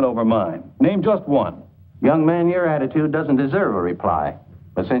improvement over mine. Name just one. Young man, your attitude doesn't deserve a reply.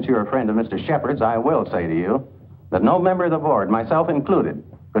 But since you're a friend of Mr. Shepard's, I will say to you that no member of the board, myself included,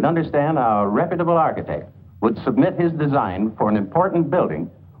 could understand how a reputable architect would submit his design for an important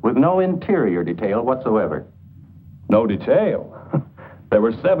building with no interior detail whatsoever. No detail? There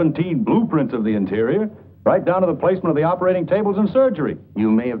were 17 blueprints of the interior, right down to the placement of the operating tables and surgery.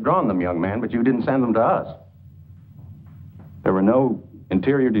 You may have drawn them, young man, but you didn't send them to us. There were no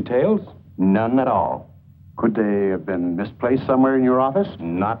interior details? None at all. Could they have been misplaced somewhere in your office?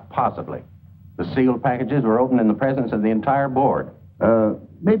 Not possibly. The sealed packages were opened in the presence of the entire board.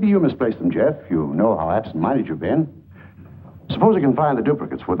 Maybe you misplaced them, Jeff. You know how absent-minded you've been. Suppose you can find the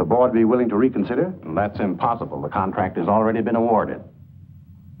duplicates. Would the board be willing to reconsider? That's impossible. The contract has already been awarded.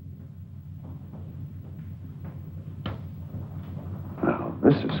 Well,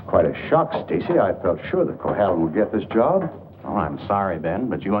 this is quite a shock, Stacy. I felt sure that Cohalan would get this job. Oh, I'm sorry, Ben,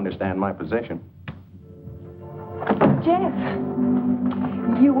 but you understand my position. Jeff,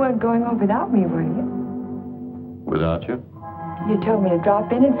 you weren't going home without me, were you? Without you? You told me to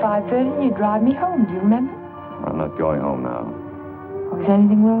drop in at 5:30 and you'd drive me home. Do you remember? I'm not going home now. Was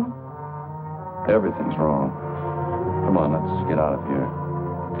anything wrong? Everything's wrong. Come on, let's get out of here.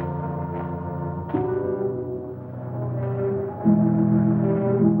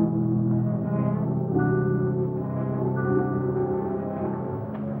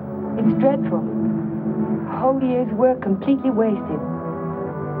 It's dreadful. A whole year's work completely wasted.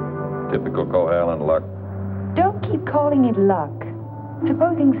 Typical Cohalan luck. Don't keep calling it luck.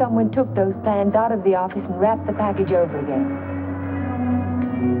 Supposing someone took those plans out of the office and wrapped the package over again.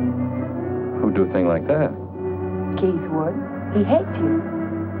 Who'd do a thing like that? Keith would. He hates you.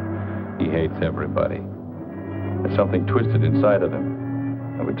 He hates everybody. There's something twisted inside of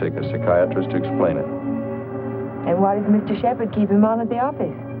him. It would take a psychiatrist to explain it. And why does Mr. Shepard keep him on at the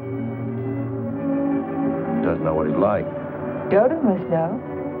office? Doesn't know what he's like. Dodo must know.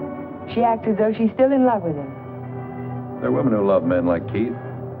 She acts as though she's still in love with him. There are women who love men like Keith.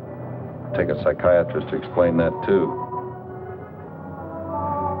 Take a psychiatrist to explain that, too.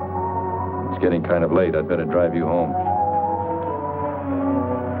 It's getting kind of late. I'd better drive you home.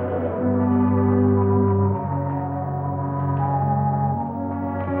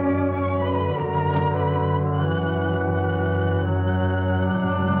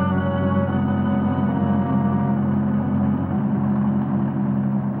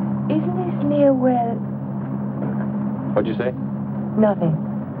 Isn't this near where... What'd you say? Nothing.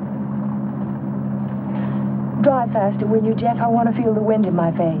 Drive faster, will you, Jeff? I want to feel the wind in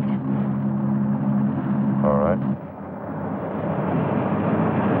my face. All right.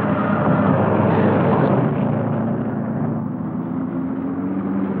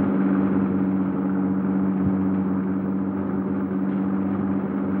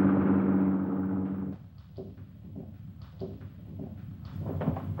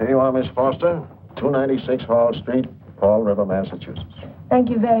 Here you are, Miss Foster. 296 Hall Street, Fall River, Massachusetts. Thank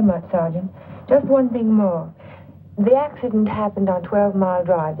you very much, Sergeant. Just one thing more. The accident happened on 12 Mile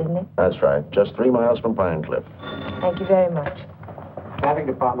Drive, didn't it? That's right. Just 3 miles from Pine Cliff. Thank you very much. Traffic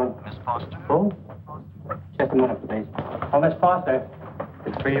department. Miss Foster. Who? Just a minute, please. Oh, Miss Foster.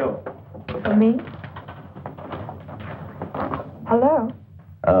 It's for you. For me? Hello?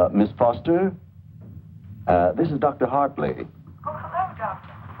 Miss Foster? This is Dr. Hartley. Oh, hello,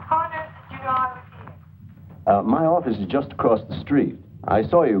 Doctor. How on earth did you know I was here? My office is just across the street. I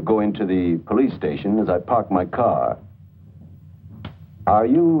saw you go into the police station as I parked my car. Are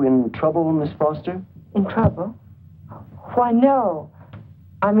you in trouble, Miss Foster? In trouble? Why, no.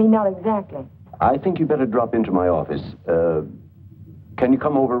 I mean, not exactly. I think you better drop into my office. Can you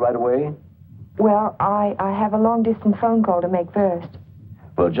come over right away? Well, I have a long-distance phone call to make first.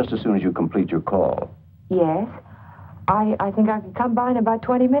 Well, just as soon as you complete your call. Yes. I think I could come by in about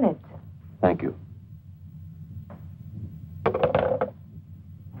 20 minutes. Thank you.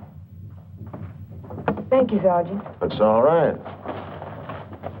 Thank you, Sergeant. That's all right.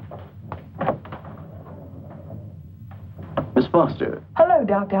 Miss Foster. Hello,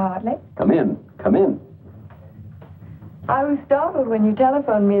 Dr. Hartley. Come in. Come in. I was startled when you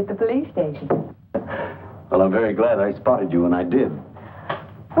telephoned me at the police station. Well, I'm very glad I spotted you when I did.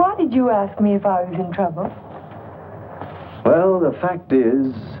 Why did you ask me if I was in trouble? Well, the fact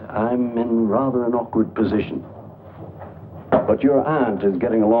is, I'm in rather an awkward position. But your aunt is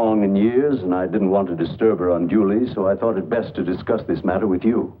getting along in years, and I didn't want to disturb her unduly, so I thought it best to discuss this matter with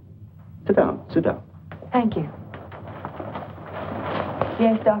you. Sit down, sit down. Thank you.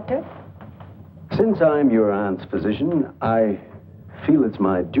 Yes, Doctor? Since I'm your aunt's physician, I feel it's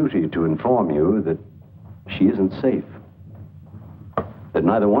my duty to inform you that she isn't safe. That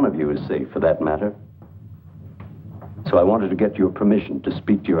neither one of you is safe, for that matter. So I wanted to get your permission to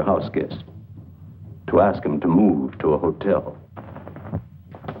speak to your house guest, to ask him to move to a hotel.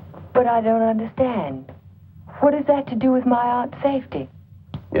 But I don't understand. What has that to do with my aunt's safety?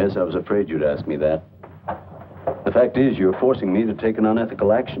 Yes, I was afraid you'd ask me that. The fact is, you're forcing me to take an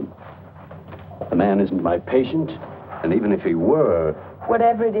unethical action. The man isn't my patient, and even if he were...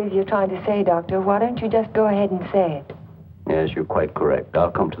 Whatever it is you're trying to say, Doctor, why don't you just go ahead and say it? Yes, you're quite correct.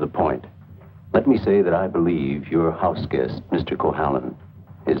 I'll come to the point. Let me say that I believe your house guest, Mr. Cohalan,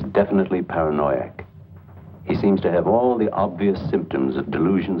 is definitely paranoiac. He seems to have all the obvious symptoms of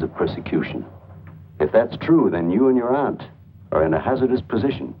delusions of persecution. If that's true, then you and your aunt are in a hazardous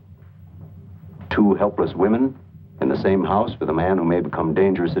position. Two helpless women in the same house with a man who may become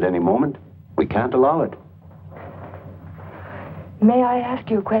dangerous at any moment. We can't allow it. May I ask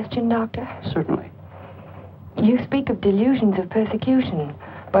you a question, Doctor? Certainly. You speak of delusions of persecution,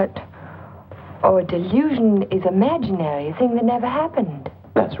 but... Oh, a delusion is imaginary, a thing that never happened.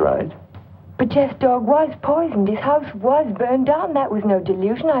 That's right. But Jeff's dog was poisoned. His house was burned down. That was no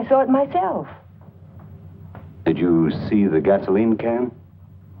delusion. I saw it myself. Did you see the gasoline can?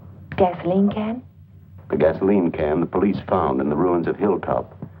 Gasoline can? The gasoline can the police found in the ruins of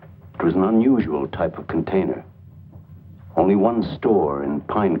Hilltop. It was an unusual type of container. Only one store in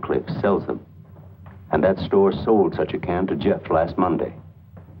Pine Cliff sells them. And that store sold such a can to Jeff last Monday.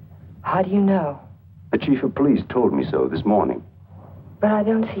 How do you know? The chief of police told me so this morning. But I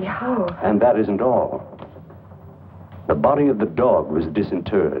don't see how. And that isn't all. The body of the dog was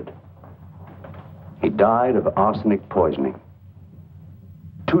disinterred. He died of arsenic poisoning.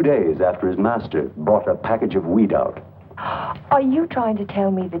 2 days after his master brought a package of weed out. Are you trying to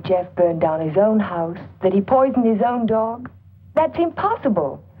tell me that Jeff burned down his own house? That he poisoned his own dog? That's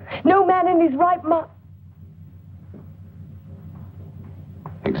impossible. No man in his right mind...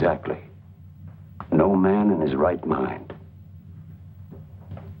 Exactly. No man in his right mind.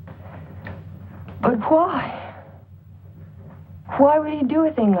 But why? Why would he do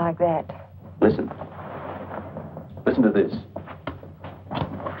a thing like that? Listen. Listen to this.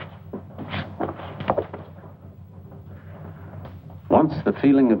 Once the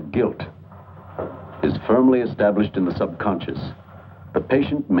feeling of guilt is firmly established in the subconscious, the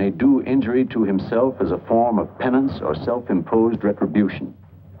patient may do injury to himself as a form of penance or self-imposed retribution.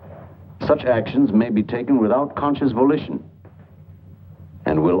 Such actions may be taken without conscious volition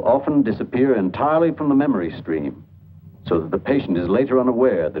and will often disappear entirely from the memory stream, so that the patient is later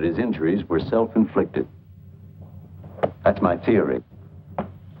unaware that his injuries were self-inflicted. That's my theory,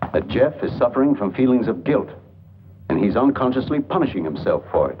 that Jeff is suffering from feelings of guilt, and he's unconsciously punishing himself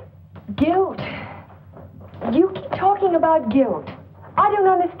for it. Guilt? You keep talking about guilt. I don't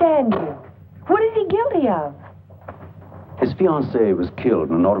understand you. What is he guilty of? His fiancée was killed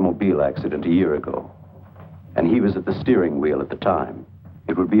in an automobile accident a year ago, and he was at the steering wheel at the time.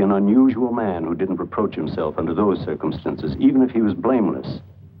 It would be an unusual man who didn't reproach himself under those circumstances, even if he was blameless.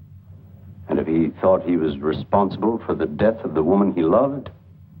 And if he thought he was responsible for the death of the woman he loved,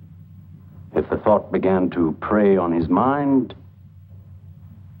 if the thought began to prey on his mind,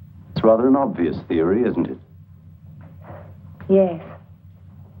 it's rather an obvious theory, isn't it? Yes.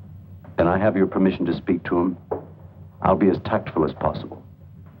 Then I have your permission to speak to him. I'll be as tactful as possible.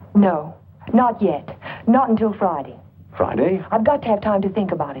 No, not yet. Not until Friday. Friday? I've got to have time to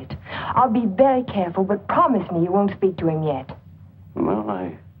think about it. I'll be very careful, but promise me you won't speak to him yet. Well,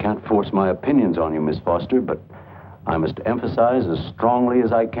 I can't force my opinions on you, Miss Foster, but I must emphasize as strongly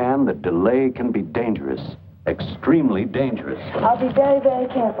as I can that delay can be dangerous. Extremely dangerous. I'll be very, very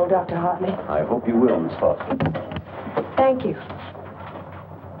careful, Dr. Hartley. I hope you will, Miss Foster. Thank you.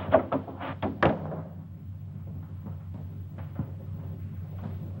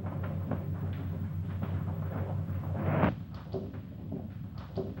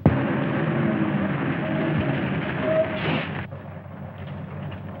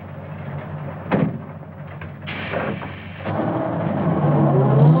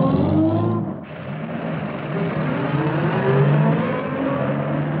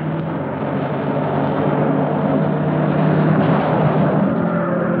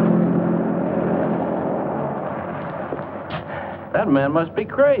 That man must be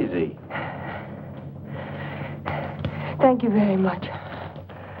crazy. Thank you very much.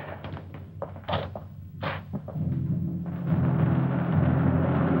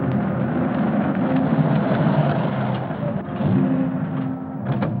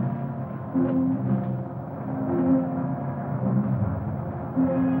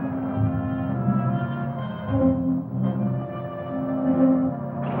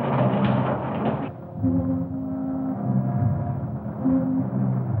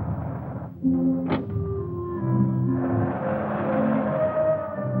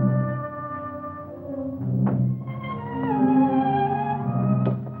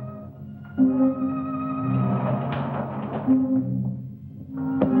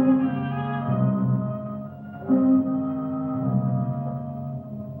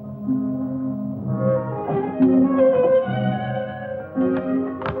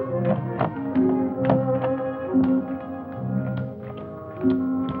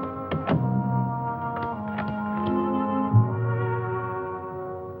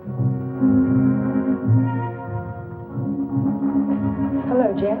 Hello,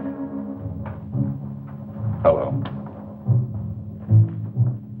 Jeff. Hello.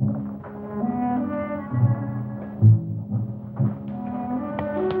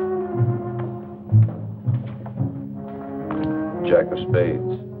 Jack of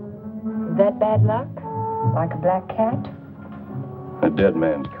spades. Is that bad luck? Like a black cat? A dead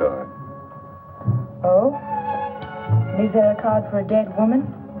man's card. Oh? Is there a card for a dead woman?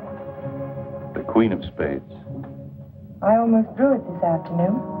 The queen of spades. I almost drew it this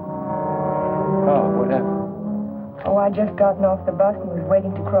afternoon. Oh, what happened? Oh, I just gotten off the bus and was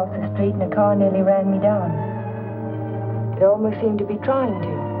waiting to cross the street and a car nearly ran me down. It almost seemed to be trying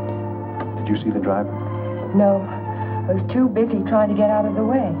to. Did you see the driver? No. I was too busy trying to get out of the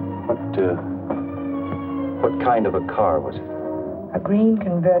way. What kind of a car was it? A green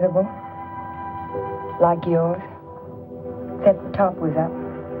convertible. Like yours. Except the top was up.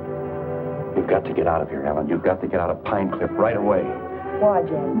 You've got to get out of here, Ellen. You've got to get out of Pine Cliff right away. Why,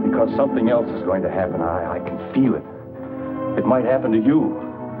 Jen? Because something else is going to happen. I can feel it. It might happen to you.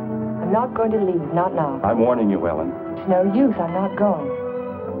 I'm not going to leave, not now. I'm warning you, Ellen. It's no use, I'm not going.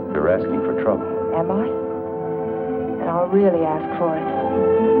 You're asking for trouble. Am I? And I'll really ask for it.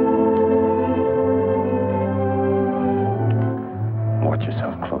 Watch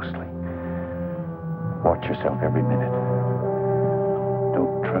yourself closely. Watch yourself every minute.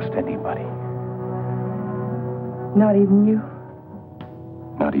 Don't trust anybody. Not even you?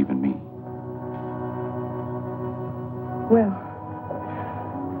 Not even me. Well,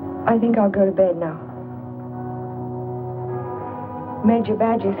 I think I'll go to bed now. Major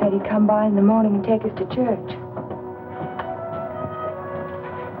Badger said he'd come by in the morning and take us to church.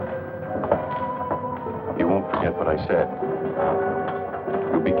 You won't forget what I said.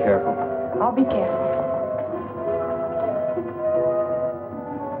 You be careful. I'll be careful.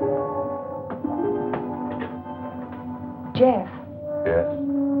 Jeff. Yes?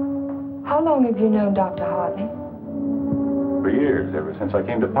 How long have you known Dr. Hartley? For years, ever since I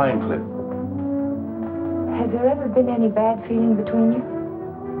came to Pine Cliff. Has there ever been any bad feeling between you?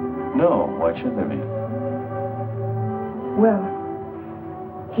 No, why should there be? Well,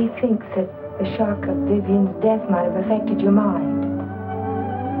 he thinks that the shock of Vivian's death might have affected your mind.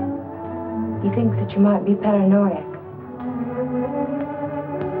 He thinks that you might be paranoiac.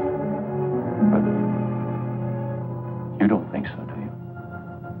 But you don't think so, do you?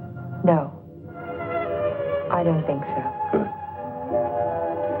 No. I don't think so. Good.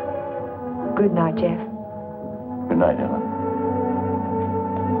 Good night, Jeff. Good night, Ellen.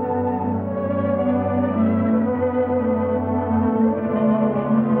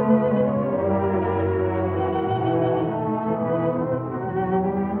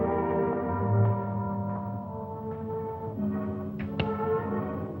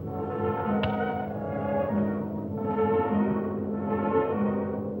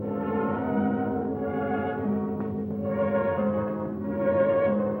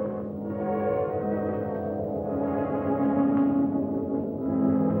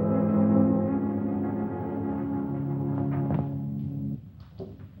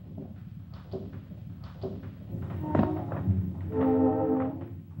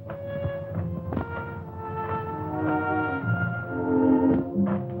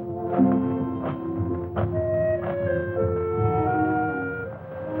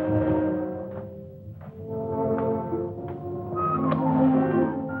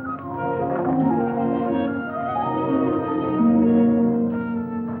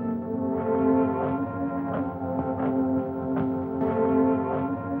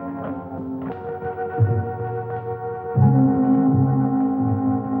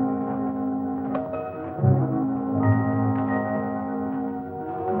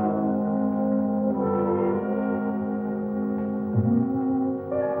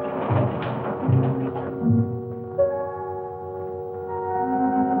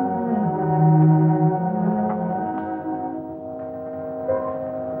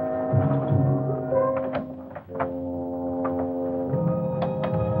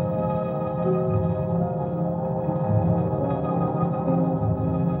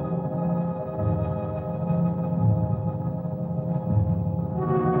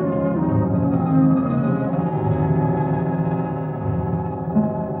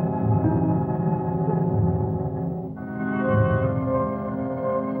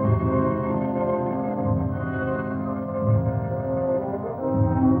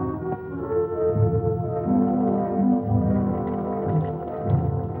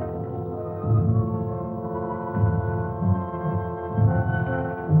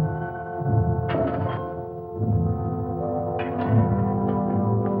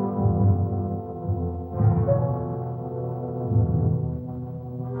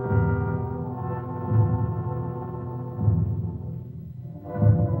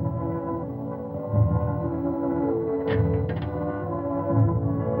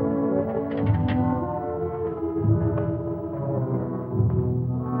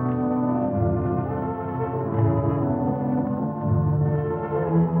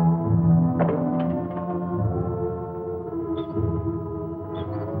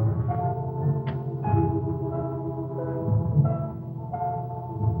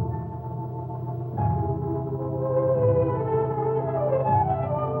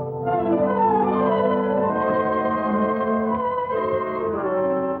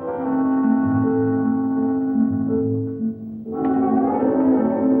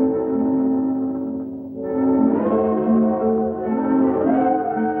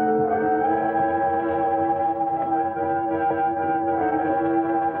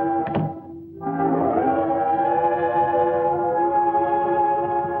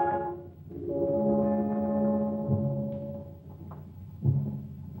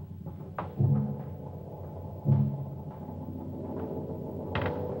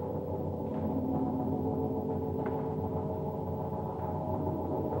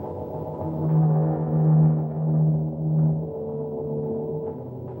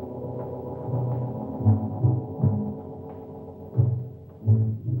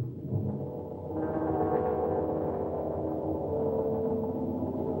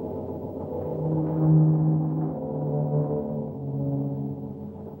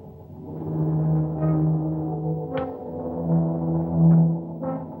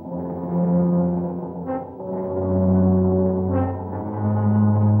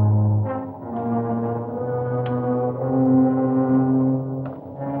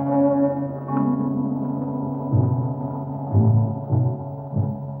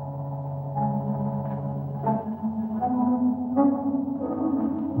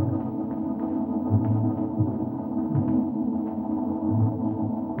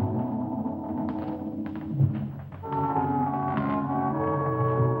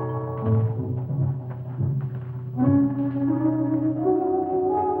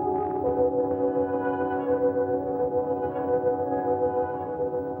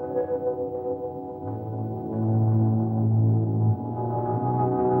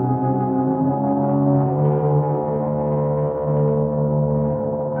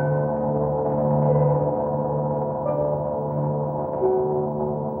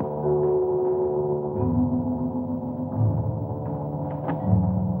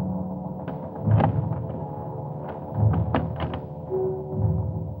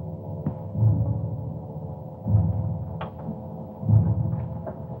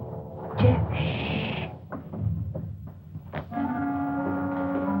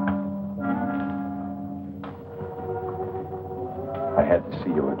 I had to see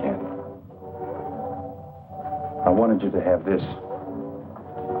you again. I wanted you to have this.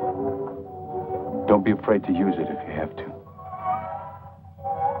 Don't be afraid to use it if you have to.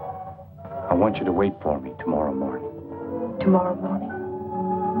 I want you to wait for me tomorrow morning. Tomorrow morning?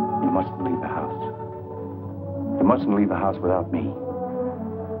 You mustn't leave the house. You mustn't leave the house without me.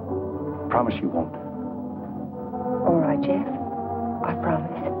 Promise you won't. All right, Jeff. I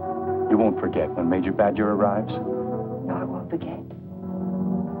promise. You won't forget when Major Badger arrives? No, I won't forget.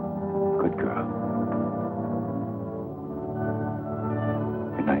 Good girl.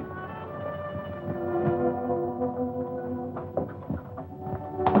 Good night.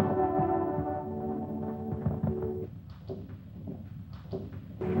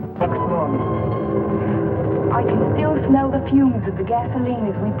 Next morning. I can still smell the fumes of the gasoline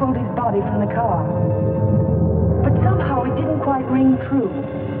as we pulled his body from the car. But somehow it didn't quite ring true.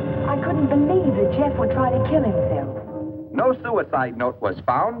 I couldn't believe that Jeff would try to kill himself. No suicide note was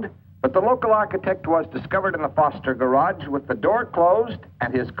found, but the local architect was discovered in the Foster garage with the door closed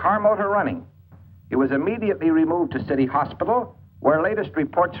and his car motor running. He was immediately removed to City Hospital, where latest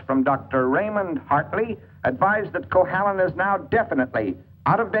reports from Dr. Raymond Hartley advised that Cohalan is now definitely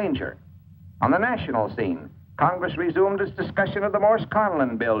out of danger. On the national scene, Congress resumed its discussion of the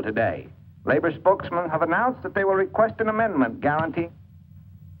Morse-Conlon bill today. Labor spokesmen have announced that they will request an amendment guaranteeing...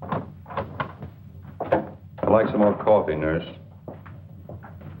 I'd like some more coffee, nurse.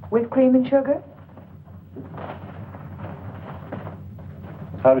 With cream and sugar?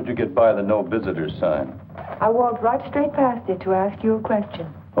 How did you get by the no visitors sign? I walked right straight past it to ask you a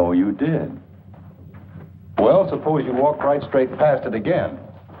question. Oh, you did? Well, suppose you walked right straight past it again,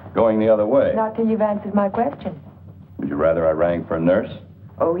 going the other way. Not till you've answered my question. Would you rather I rang for a nurse?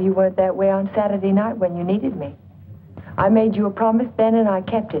 Oh, you weren't that way on Saturday night when you needed me. I made you a promise then, and I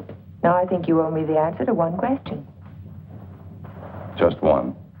kept it. Now I think you owe me the answer to one question. Just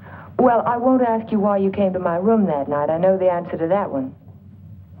one. Well, I won't ask you why you came to my room that night. I know the answer to that one.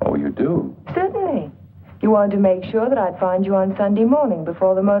 Oh, you do? Certainly. You wanted to make sure that I'd find you on Sunday morning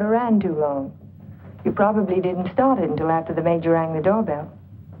before the motor ran too long. You probably didn't start it until after the major rang the doorbell.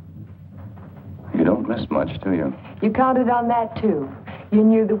 You don't miss much, do you? You counted on that, too. You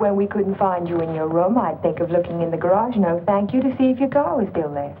knew that when we couldn't find you in your room, I'd think of looking in the garage, no thank you, to see if your car was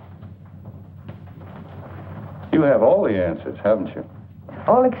still there. You have all the answers, haven't you?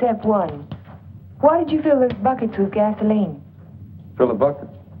 All except one. Why did you fill those buckets with gasoline? Fill the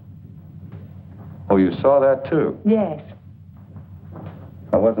buckets? Oh, you saw that, too? Yes.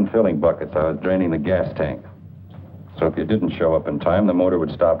 I wasn't filling buckets. I was draining the gas tank. So if you didn't show up in time, the motor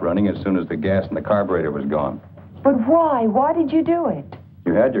would stop running as soon as the gas in the carburetor was gone. But why? Why did you do it?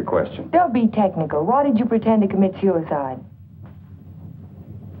 You had your question. Don't be technical. Why did you pretend to commit suicide?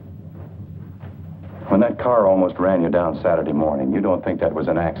 When that car almost ran you down Saturday morning, you don't think that was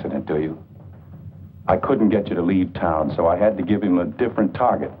an accident, do you? I couldn't get you to leave town, so I had to give him a different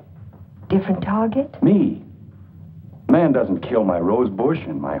target. Different target? Me. Man doesn't kill my rose bush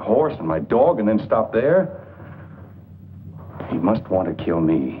and my horse and my dog and then stop there. He must want to kill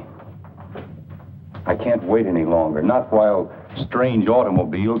me. I can't wait any longer, not while strange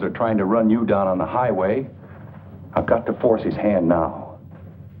automobiles are trying to run you down on the highway. I've got to force his hand now.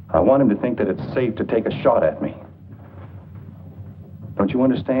 I want him to think that it's safe to take a shot at me. Don't you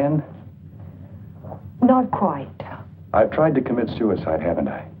understand? Not quite. I've tried to commit suicide, haven't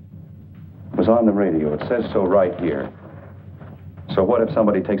I? It was on the radio. It says so right here. So what if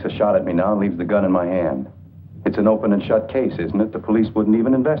somebody takes a shot at me now and leaves the gun in my hand? It's an open and shut case, isn't it? The police wouldn't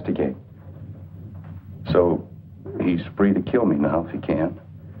even investigate. So he's free to kill me now if he can.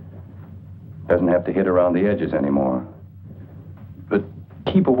 Doesn't have to hit around the edges anymore. But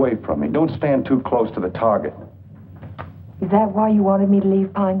keep away from me. Don't stand too close to the target. Is that why you wanted me to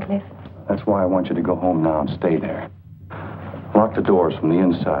leave Pine Cliff? That's why I want you to go home now and stay there. Lock the doors from the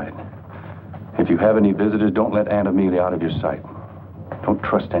inside. If you have any visitors, don't let Aunt Amelia out of your sight. Don't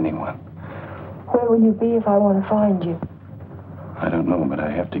trust anyone. Where will you be if I want to find you? I don't know, but I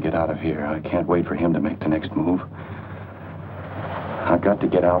have to get out of here. I can't wait for him to make the next move. I've got to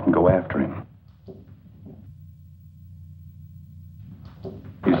get out and go after him.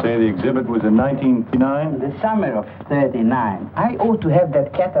 You say the exhibit was in 1939? The summer of 39. I ought to have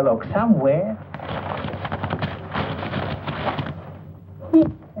that catalog somewhere.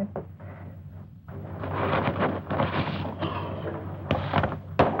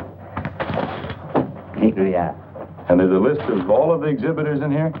 Here we are. And there's a list of all of the exhibitors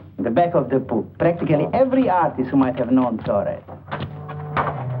in here? In the back of the book. Practically every artist who might have known Torres.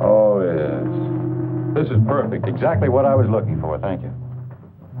 Oh, yes. This is perfect. Exactly what I was looking for. Thank you.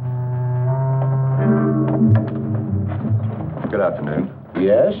 Good afternoon.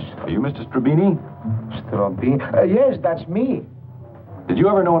 Yes? Are you Mr. Strabini? Strabini? Yes, that's me. Did you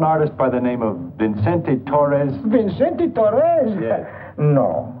ever know an artist by the name of Vincente Torres? Vincente Torres? Yes.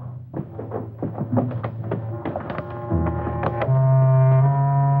 No.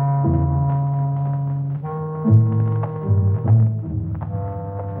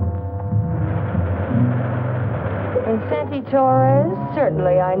 Vincente Torres?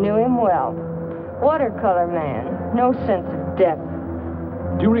 Certainly I knew him well. Watercolor man. No sense of depth.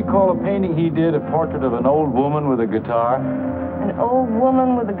 Do you recall a painting he did, a portrait of an old woman with a guitar? An old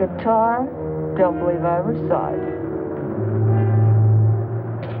woman with a guitar? Don't believe I ever saw it.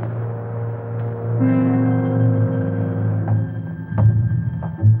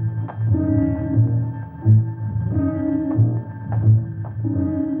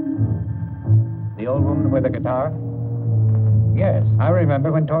 The old woman with the guitar? Yes, I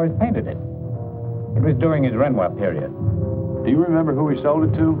remember when Torres painted it. It was during his Renoir period. Do you remember who he sold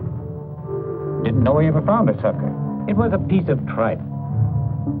it to? Didn't know he ever found a sucker. It was a piece of tripe.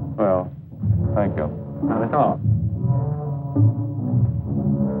 Well, thank you. Not at all.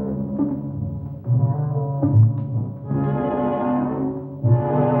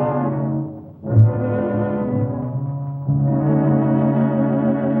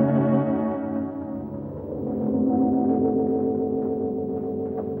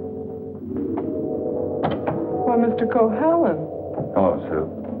 Why, Mr. Cohalan, Hello,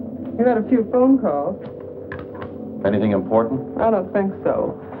 Sue. you had a few phone calls. Anything important? I don't think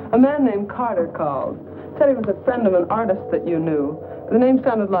so. A man named Carter called. Said he was a friend of an artist that you knew. The name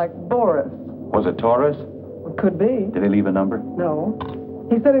sounded like Boris. Was it Torres? It could be. Did he leave a number? No.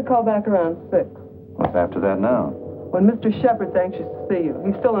 He said he'd call back around 6. What's after that now? When Mr. Shepard's anxious to see you.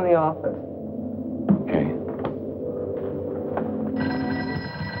 He's still in the office. Okay.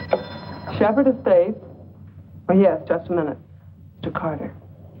 Shepard Estates. Oh, yes, just a minute. Mr. Carter.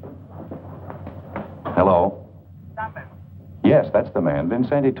 Hello? Yes, that's the man,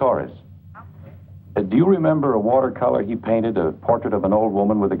 Vincente Torres. Do you remember a watercolor he painted, a portrait of an old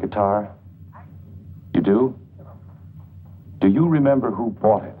woman with a guitar? You do? Do you remember who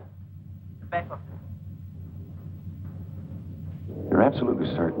bought it? You're absolutely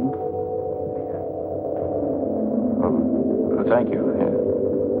certain? Oh, thank you. Yeah.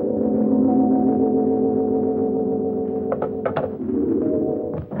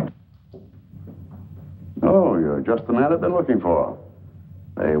 Oh, you're just the man I've been looking for.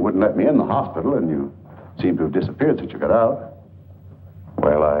 They wouldn't let me in the hospital, and you seem to have disappeared since you got out.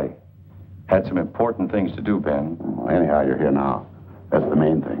 Well, I had some important things to do, Ben. Well, anyhow, you're here now. That's the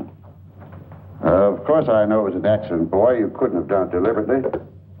main thing. Of course, I know it was an accident, boy. You couldn't have done it deliberately.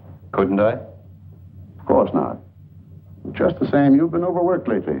 Couldn't I? Of course not. Just the same, you've been overworked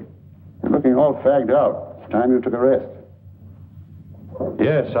lately. You're looking all fagged out. It's time you took a rest.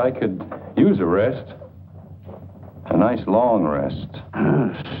 Yes, I could use a rest. A nice long rest.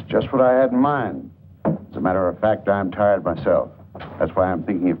 It's just what I had in mind. As a matter of fact, I'm tired myself. That's why I'm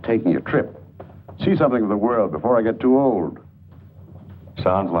thinking of taking a trip. See something of the world before I get too old.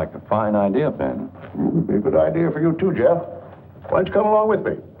 Sounds like a fine idea, Ben. It'd be a good idea for you too, Jeff. Why don't you come along with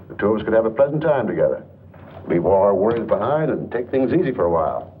me? The two of us could have a pleasant time together. Leave all our worries behind and take things easy for a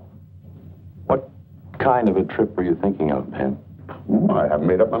while. What kind of a trip were you thinking of, Ben? Oh, I haven't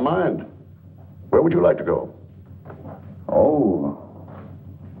made up my mind. Where would you like to go? Oh,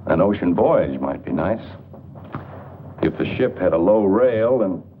 an ocean voyage might be nice. If the ship had a low rail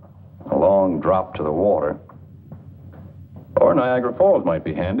and a long drop to the water. Or Niagara Falls might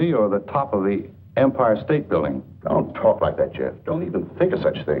be handy, or the top of the Empire State Building. Don't talk like that, Jeff. Don't even think of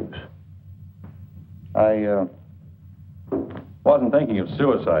such things. I wasn't thinking of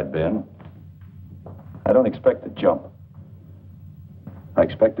suicide, Ben. I don't expect to jump. I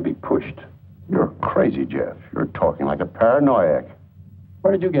expect to be pushed. You're crazy, Jeff. You're talking like a paranoiac.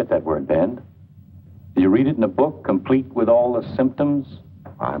 Where did you get that word, Ben? Did you read it in a book, complete with all the symptoms?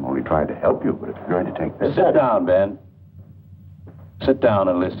 I'm only trying to help you, but if you're going to take this... Sit down, Ben. Sit down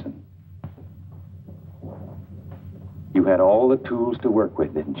and listen. You had all the tools to work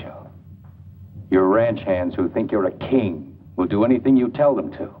with, didn't you? You're ranch hands who think you're a king, who'll do anything you tell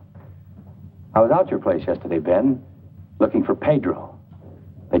them to. I was out your place yesterday, Ben, looking for Pedro.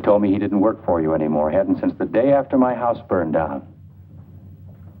 They told me he didn't work for you anymore, hadn't since the day after my house burned down.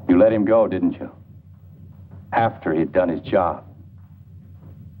 You let him go, didn't you? After he'd done his job.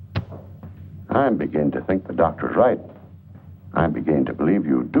 I'm beginning to think the doctor's right. I'm beginning to believe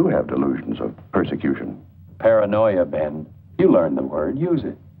you do have delusions of persecution. Paranoia, Ben. You learned the word. Use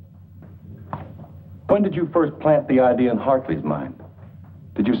it. When did you first plant the idea in Hartley's mind?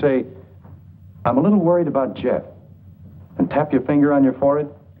 Did you say, I'm a little worried about Jeff? And tap your finger on your forehead?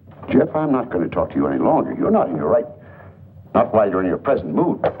 Jeff, I'm not going to talk to you any longer. You're not in your right. Not while you're in your present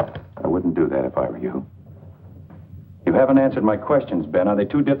mood. I wouldn't do that if I were you. You haven't answered my questions, Ben. Are they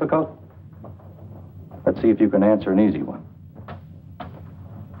too difficult? Let's see if you can answer an easy one.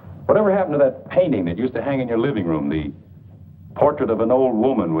 Whatever happened to that painting that used to hang in your living room? The portrait of an old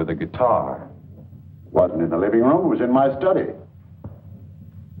woman with a guitar. Wasn't in the living room. It was in my study.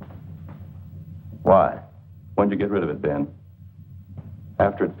 Why? When'd you get rid of it, Ben?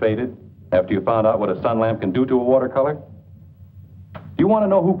 After it faded? After you found out what a sun lamp can do to a watercolor? Do you want to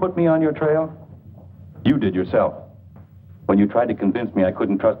know who put me on your trail? You did yourself. When you tried to convince me I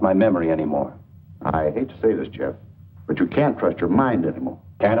couldn't trust my memory anymore. I hate to say this, Jeff, but you can't trust your mind anymore.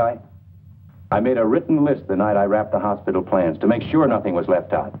 Can't I? I made a written list the night I wrapped the hospital plans to make sure nothing was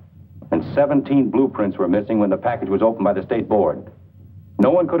left out. And 17 blueprints were missing when the package was opened by the state board. No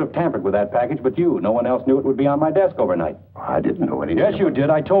one could have tampered with that package but you. No one else knew it would be on my desk overnight. I didn't know anything. Yes, you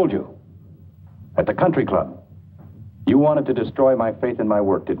did. I told you. At the country club. You wanted to destroy my faith in my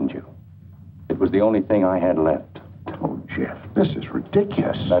work, didn't you? It was the only thing I had left. Oh, Jeff, this is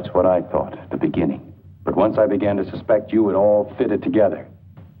ridiculous. That's what I thought at the beginning. But once I began to suspect you, it all fitted together.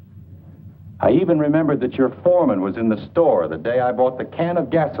 I even remembered that your foreman was in the store the day I bought the can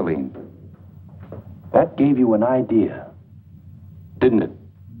of gasoline. That gave you an idea, didn't it?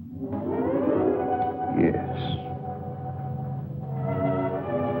 Yes.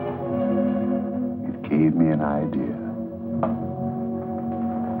 It gave me an idea.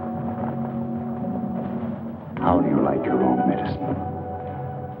 How do you like your own medicine?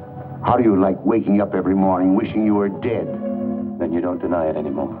 How do you like waking up every morning wishing you were dead? Then you don't deny it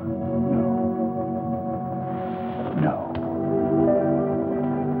anymore. No.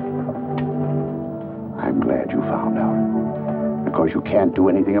 I'm glad you found out. Because you can't do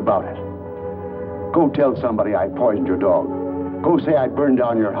anything about it. Go tell somebody I poisoned your dog. Go say I burned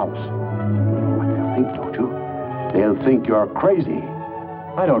down your house. You know what they'll think, don't you? They'll think you're crazy.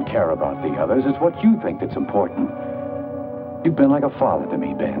 I don't care about the others. It's what you think that's important. You've been like a father to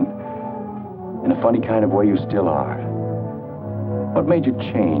me, Ben. In a funny kind of way, you still are. What made you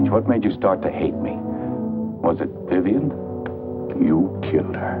change? What made you start to hate me? Was it Vivian? You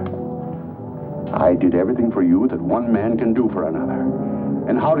killed her. I did everything for you that one man can do for another.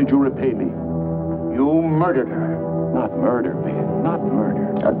 And how did you repay me? You murdered her. Not murder, Ben. Not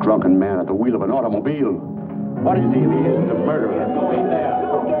murder. A drunken man at the wheel of an automobile. What is he if he isn't a murderer? Can't go in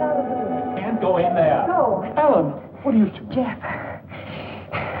there. Can't go in there. Go. Ellen, what are you doing? Jeff.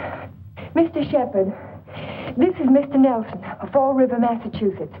 Mr. Shepard, this is Mr. Nelson of Fall River,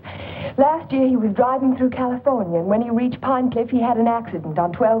 Massachusetts. Last year he was driving through California, and when he reached Pine Cliff, he had an accident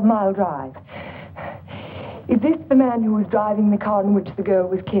on 12 Mile Drive. Is this the man who was driving the car in which the girl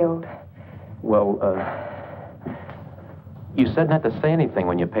was killed? Well, you said not to say anything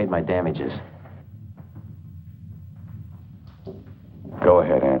when you paid my damages. Go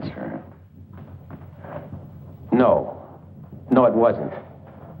ahead, answer. No. No, it wasn't.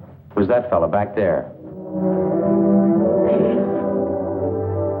 It was that fella back there.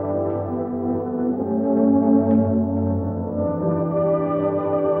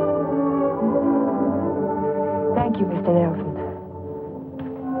 Thank you, Mr. Nelson.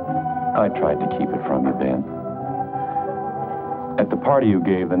 I tried to keep it from you, Ben. At the party you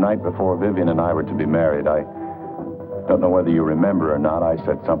gave the night before Vivian and I were to be married, I don't know whether you remember or not, I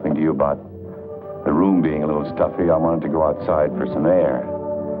said something to you about the room being a little stuffy. I wanted to go outside for some air.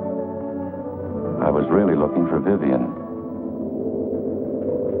 I was really looking for Vivian.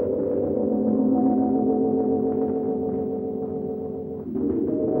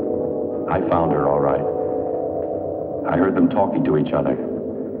 I found her, all right. I heard them talking to each other.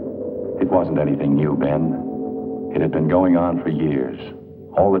 It wasn't anything new, Ben. It had been going on for years.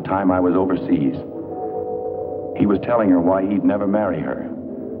 All the time I was overseas. He was telling her why he'd never marry her.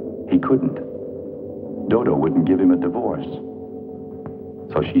 He couldn't. Dodo wouldn't give him a divorce.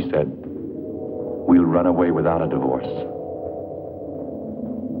 So she said, "We'll run away without a divorce."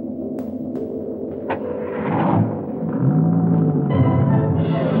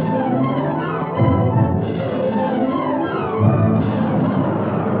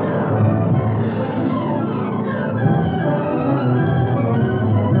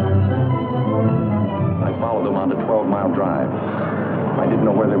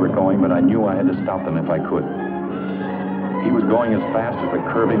 But I knew I had to stop them if I could. He was going as fast as the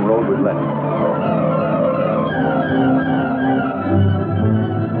curving road would let him.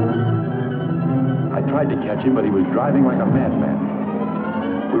 I tried to catch him, but he was driving like a madman.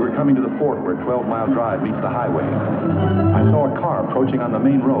 We were coming to the fork where 12 Mile Drive meets the highway. I saw a car approaching on the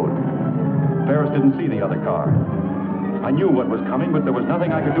main road. Ferris didn't see the other car. I knew what was coming, but there was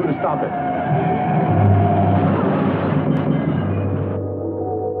nothing I could do to stop it.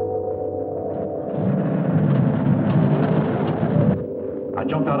 I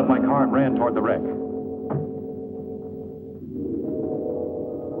jumped out of my car and ran toward the wreck.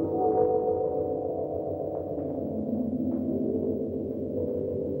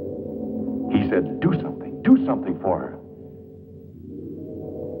 He said, do something for her.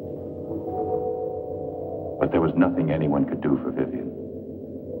 But there was nothing anyone could do for Vivian.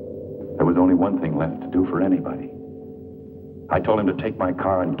 There was only one thing left to do for anybody. I told him to take my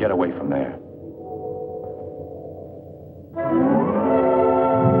car and get away from there.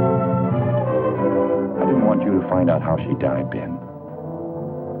 I didn't want you to find out how she died, Ben,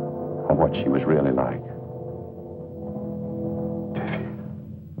 or what she was really like.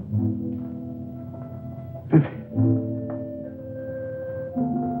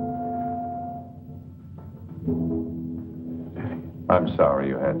 I'm sorry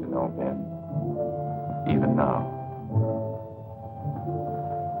you had to know, Ben. Even now.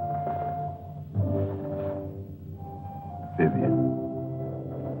 Vivian,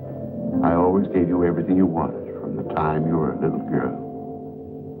 I always gave you everything you wanted from the time you were a little girl.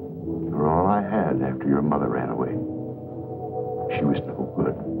 You were all I had after your mother ran away. She was no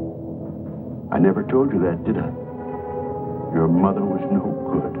good. I never told you that, did I? Your mother was no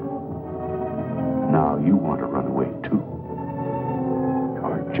good. Now you want to run away, too.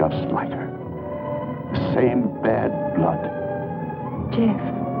 Just like her. The same bad blood. Jeff,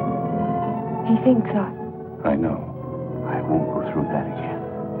 he thinks I know. I won't go through that again.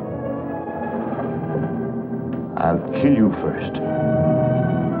 I'll kill you first.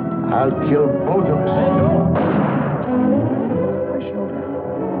 I'll kill both of us. My shoulder.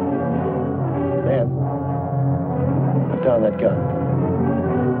 Man, put down that gun.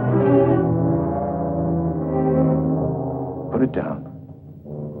 Put it down.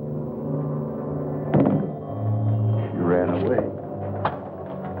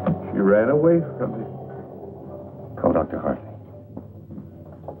 You ran away from me. Go, Dr. Hartley.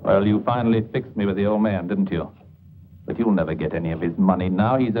 Well, you finally fixed me with the old man, didn't you? But you'll never get any of his money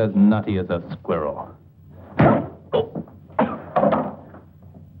now. He's as nutty as a squirrel. Now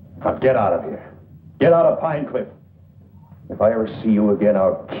get out of here. Get out of Pine Cliff. If I ever see you again,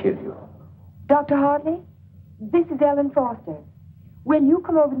 I'll kill you. Dr. Hartley, this is Ellen Foster. Will you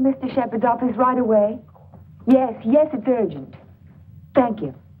come over to Mr. Shepard's office right away? Yes, it's urgent. Thank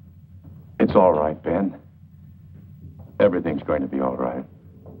you. It's all right, Ben. Everything's going to be all right.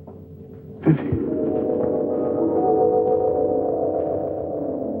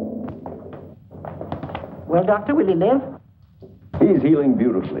 Well, Doctor, will he live? He's healing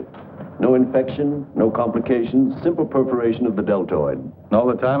beautifully. No infection, no complications, simple perforation of the deltoid. And all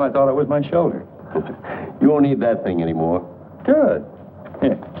the time I thought it was my shoulder. You won't need that thing anymore. Good.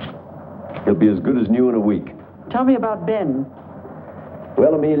 He'll be as good as new in a week. Tell me about Ben.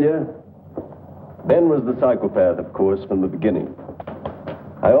 Well, Amelia, Ben was the psychopath, of course, from the beginning.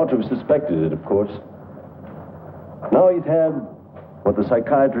 I ought to have suspected it, of course. Now he's had what the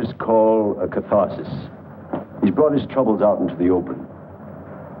psychiatrists call a catharsis. He's brought his troubles out into the open.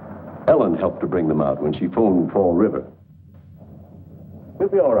 Ellen helped to bring them out when she phoned Fall River. We'll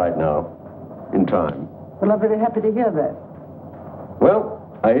be all right now, in time. Well, I'm very happy to hear that. Well,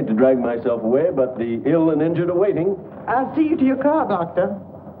 I hate to drag myself away, but the ill and injured are waiting. I'll see you to your car, Doctor.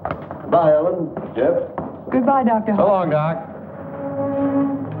 Bye, Ellen. Jeff. Goodbye, Dr. So long, Doc.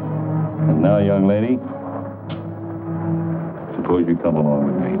 And now, young lady, suppose you come along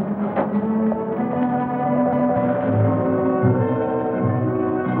with me.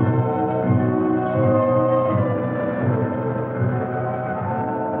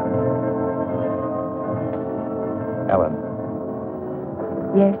 Ellen.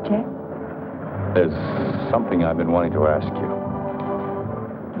 Yes, Jeff? There's something I've been wanting to ask you.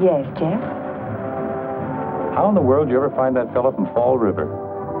 Yes, Jeff? How in the world did you ever find that fellow from Fall River?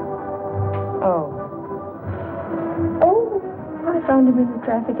 Oh, I found him in the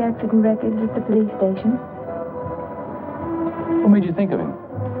traffic accident records at the police station. What made you think of him?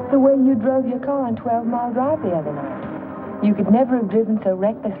 The way you drove your car on 12 Mile Drive the other night. You could never have driven so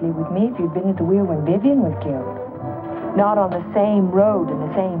recklessly with me if you'd been at the wheel when Vivian was killed. Not on the same road in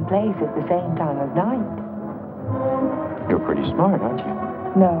the same place at the same time of night. You're pretty smart, aren't you?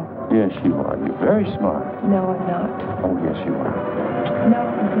 No. Yes, you are. You're very smart. No, I'm not. Oh, yes, you are. No,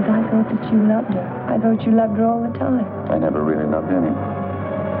 because I thought that you loved her. I thought you loved her all the time. I never really loved anyone.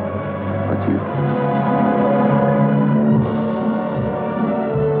 But you.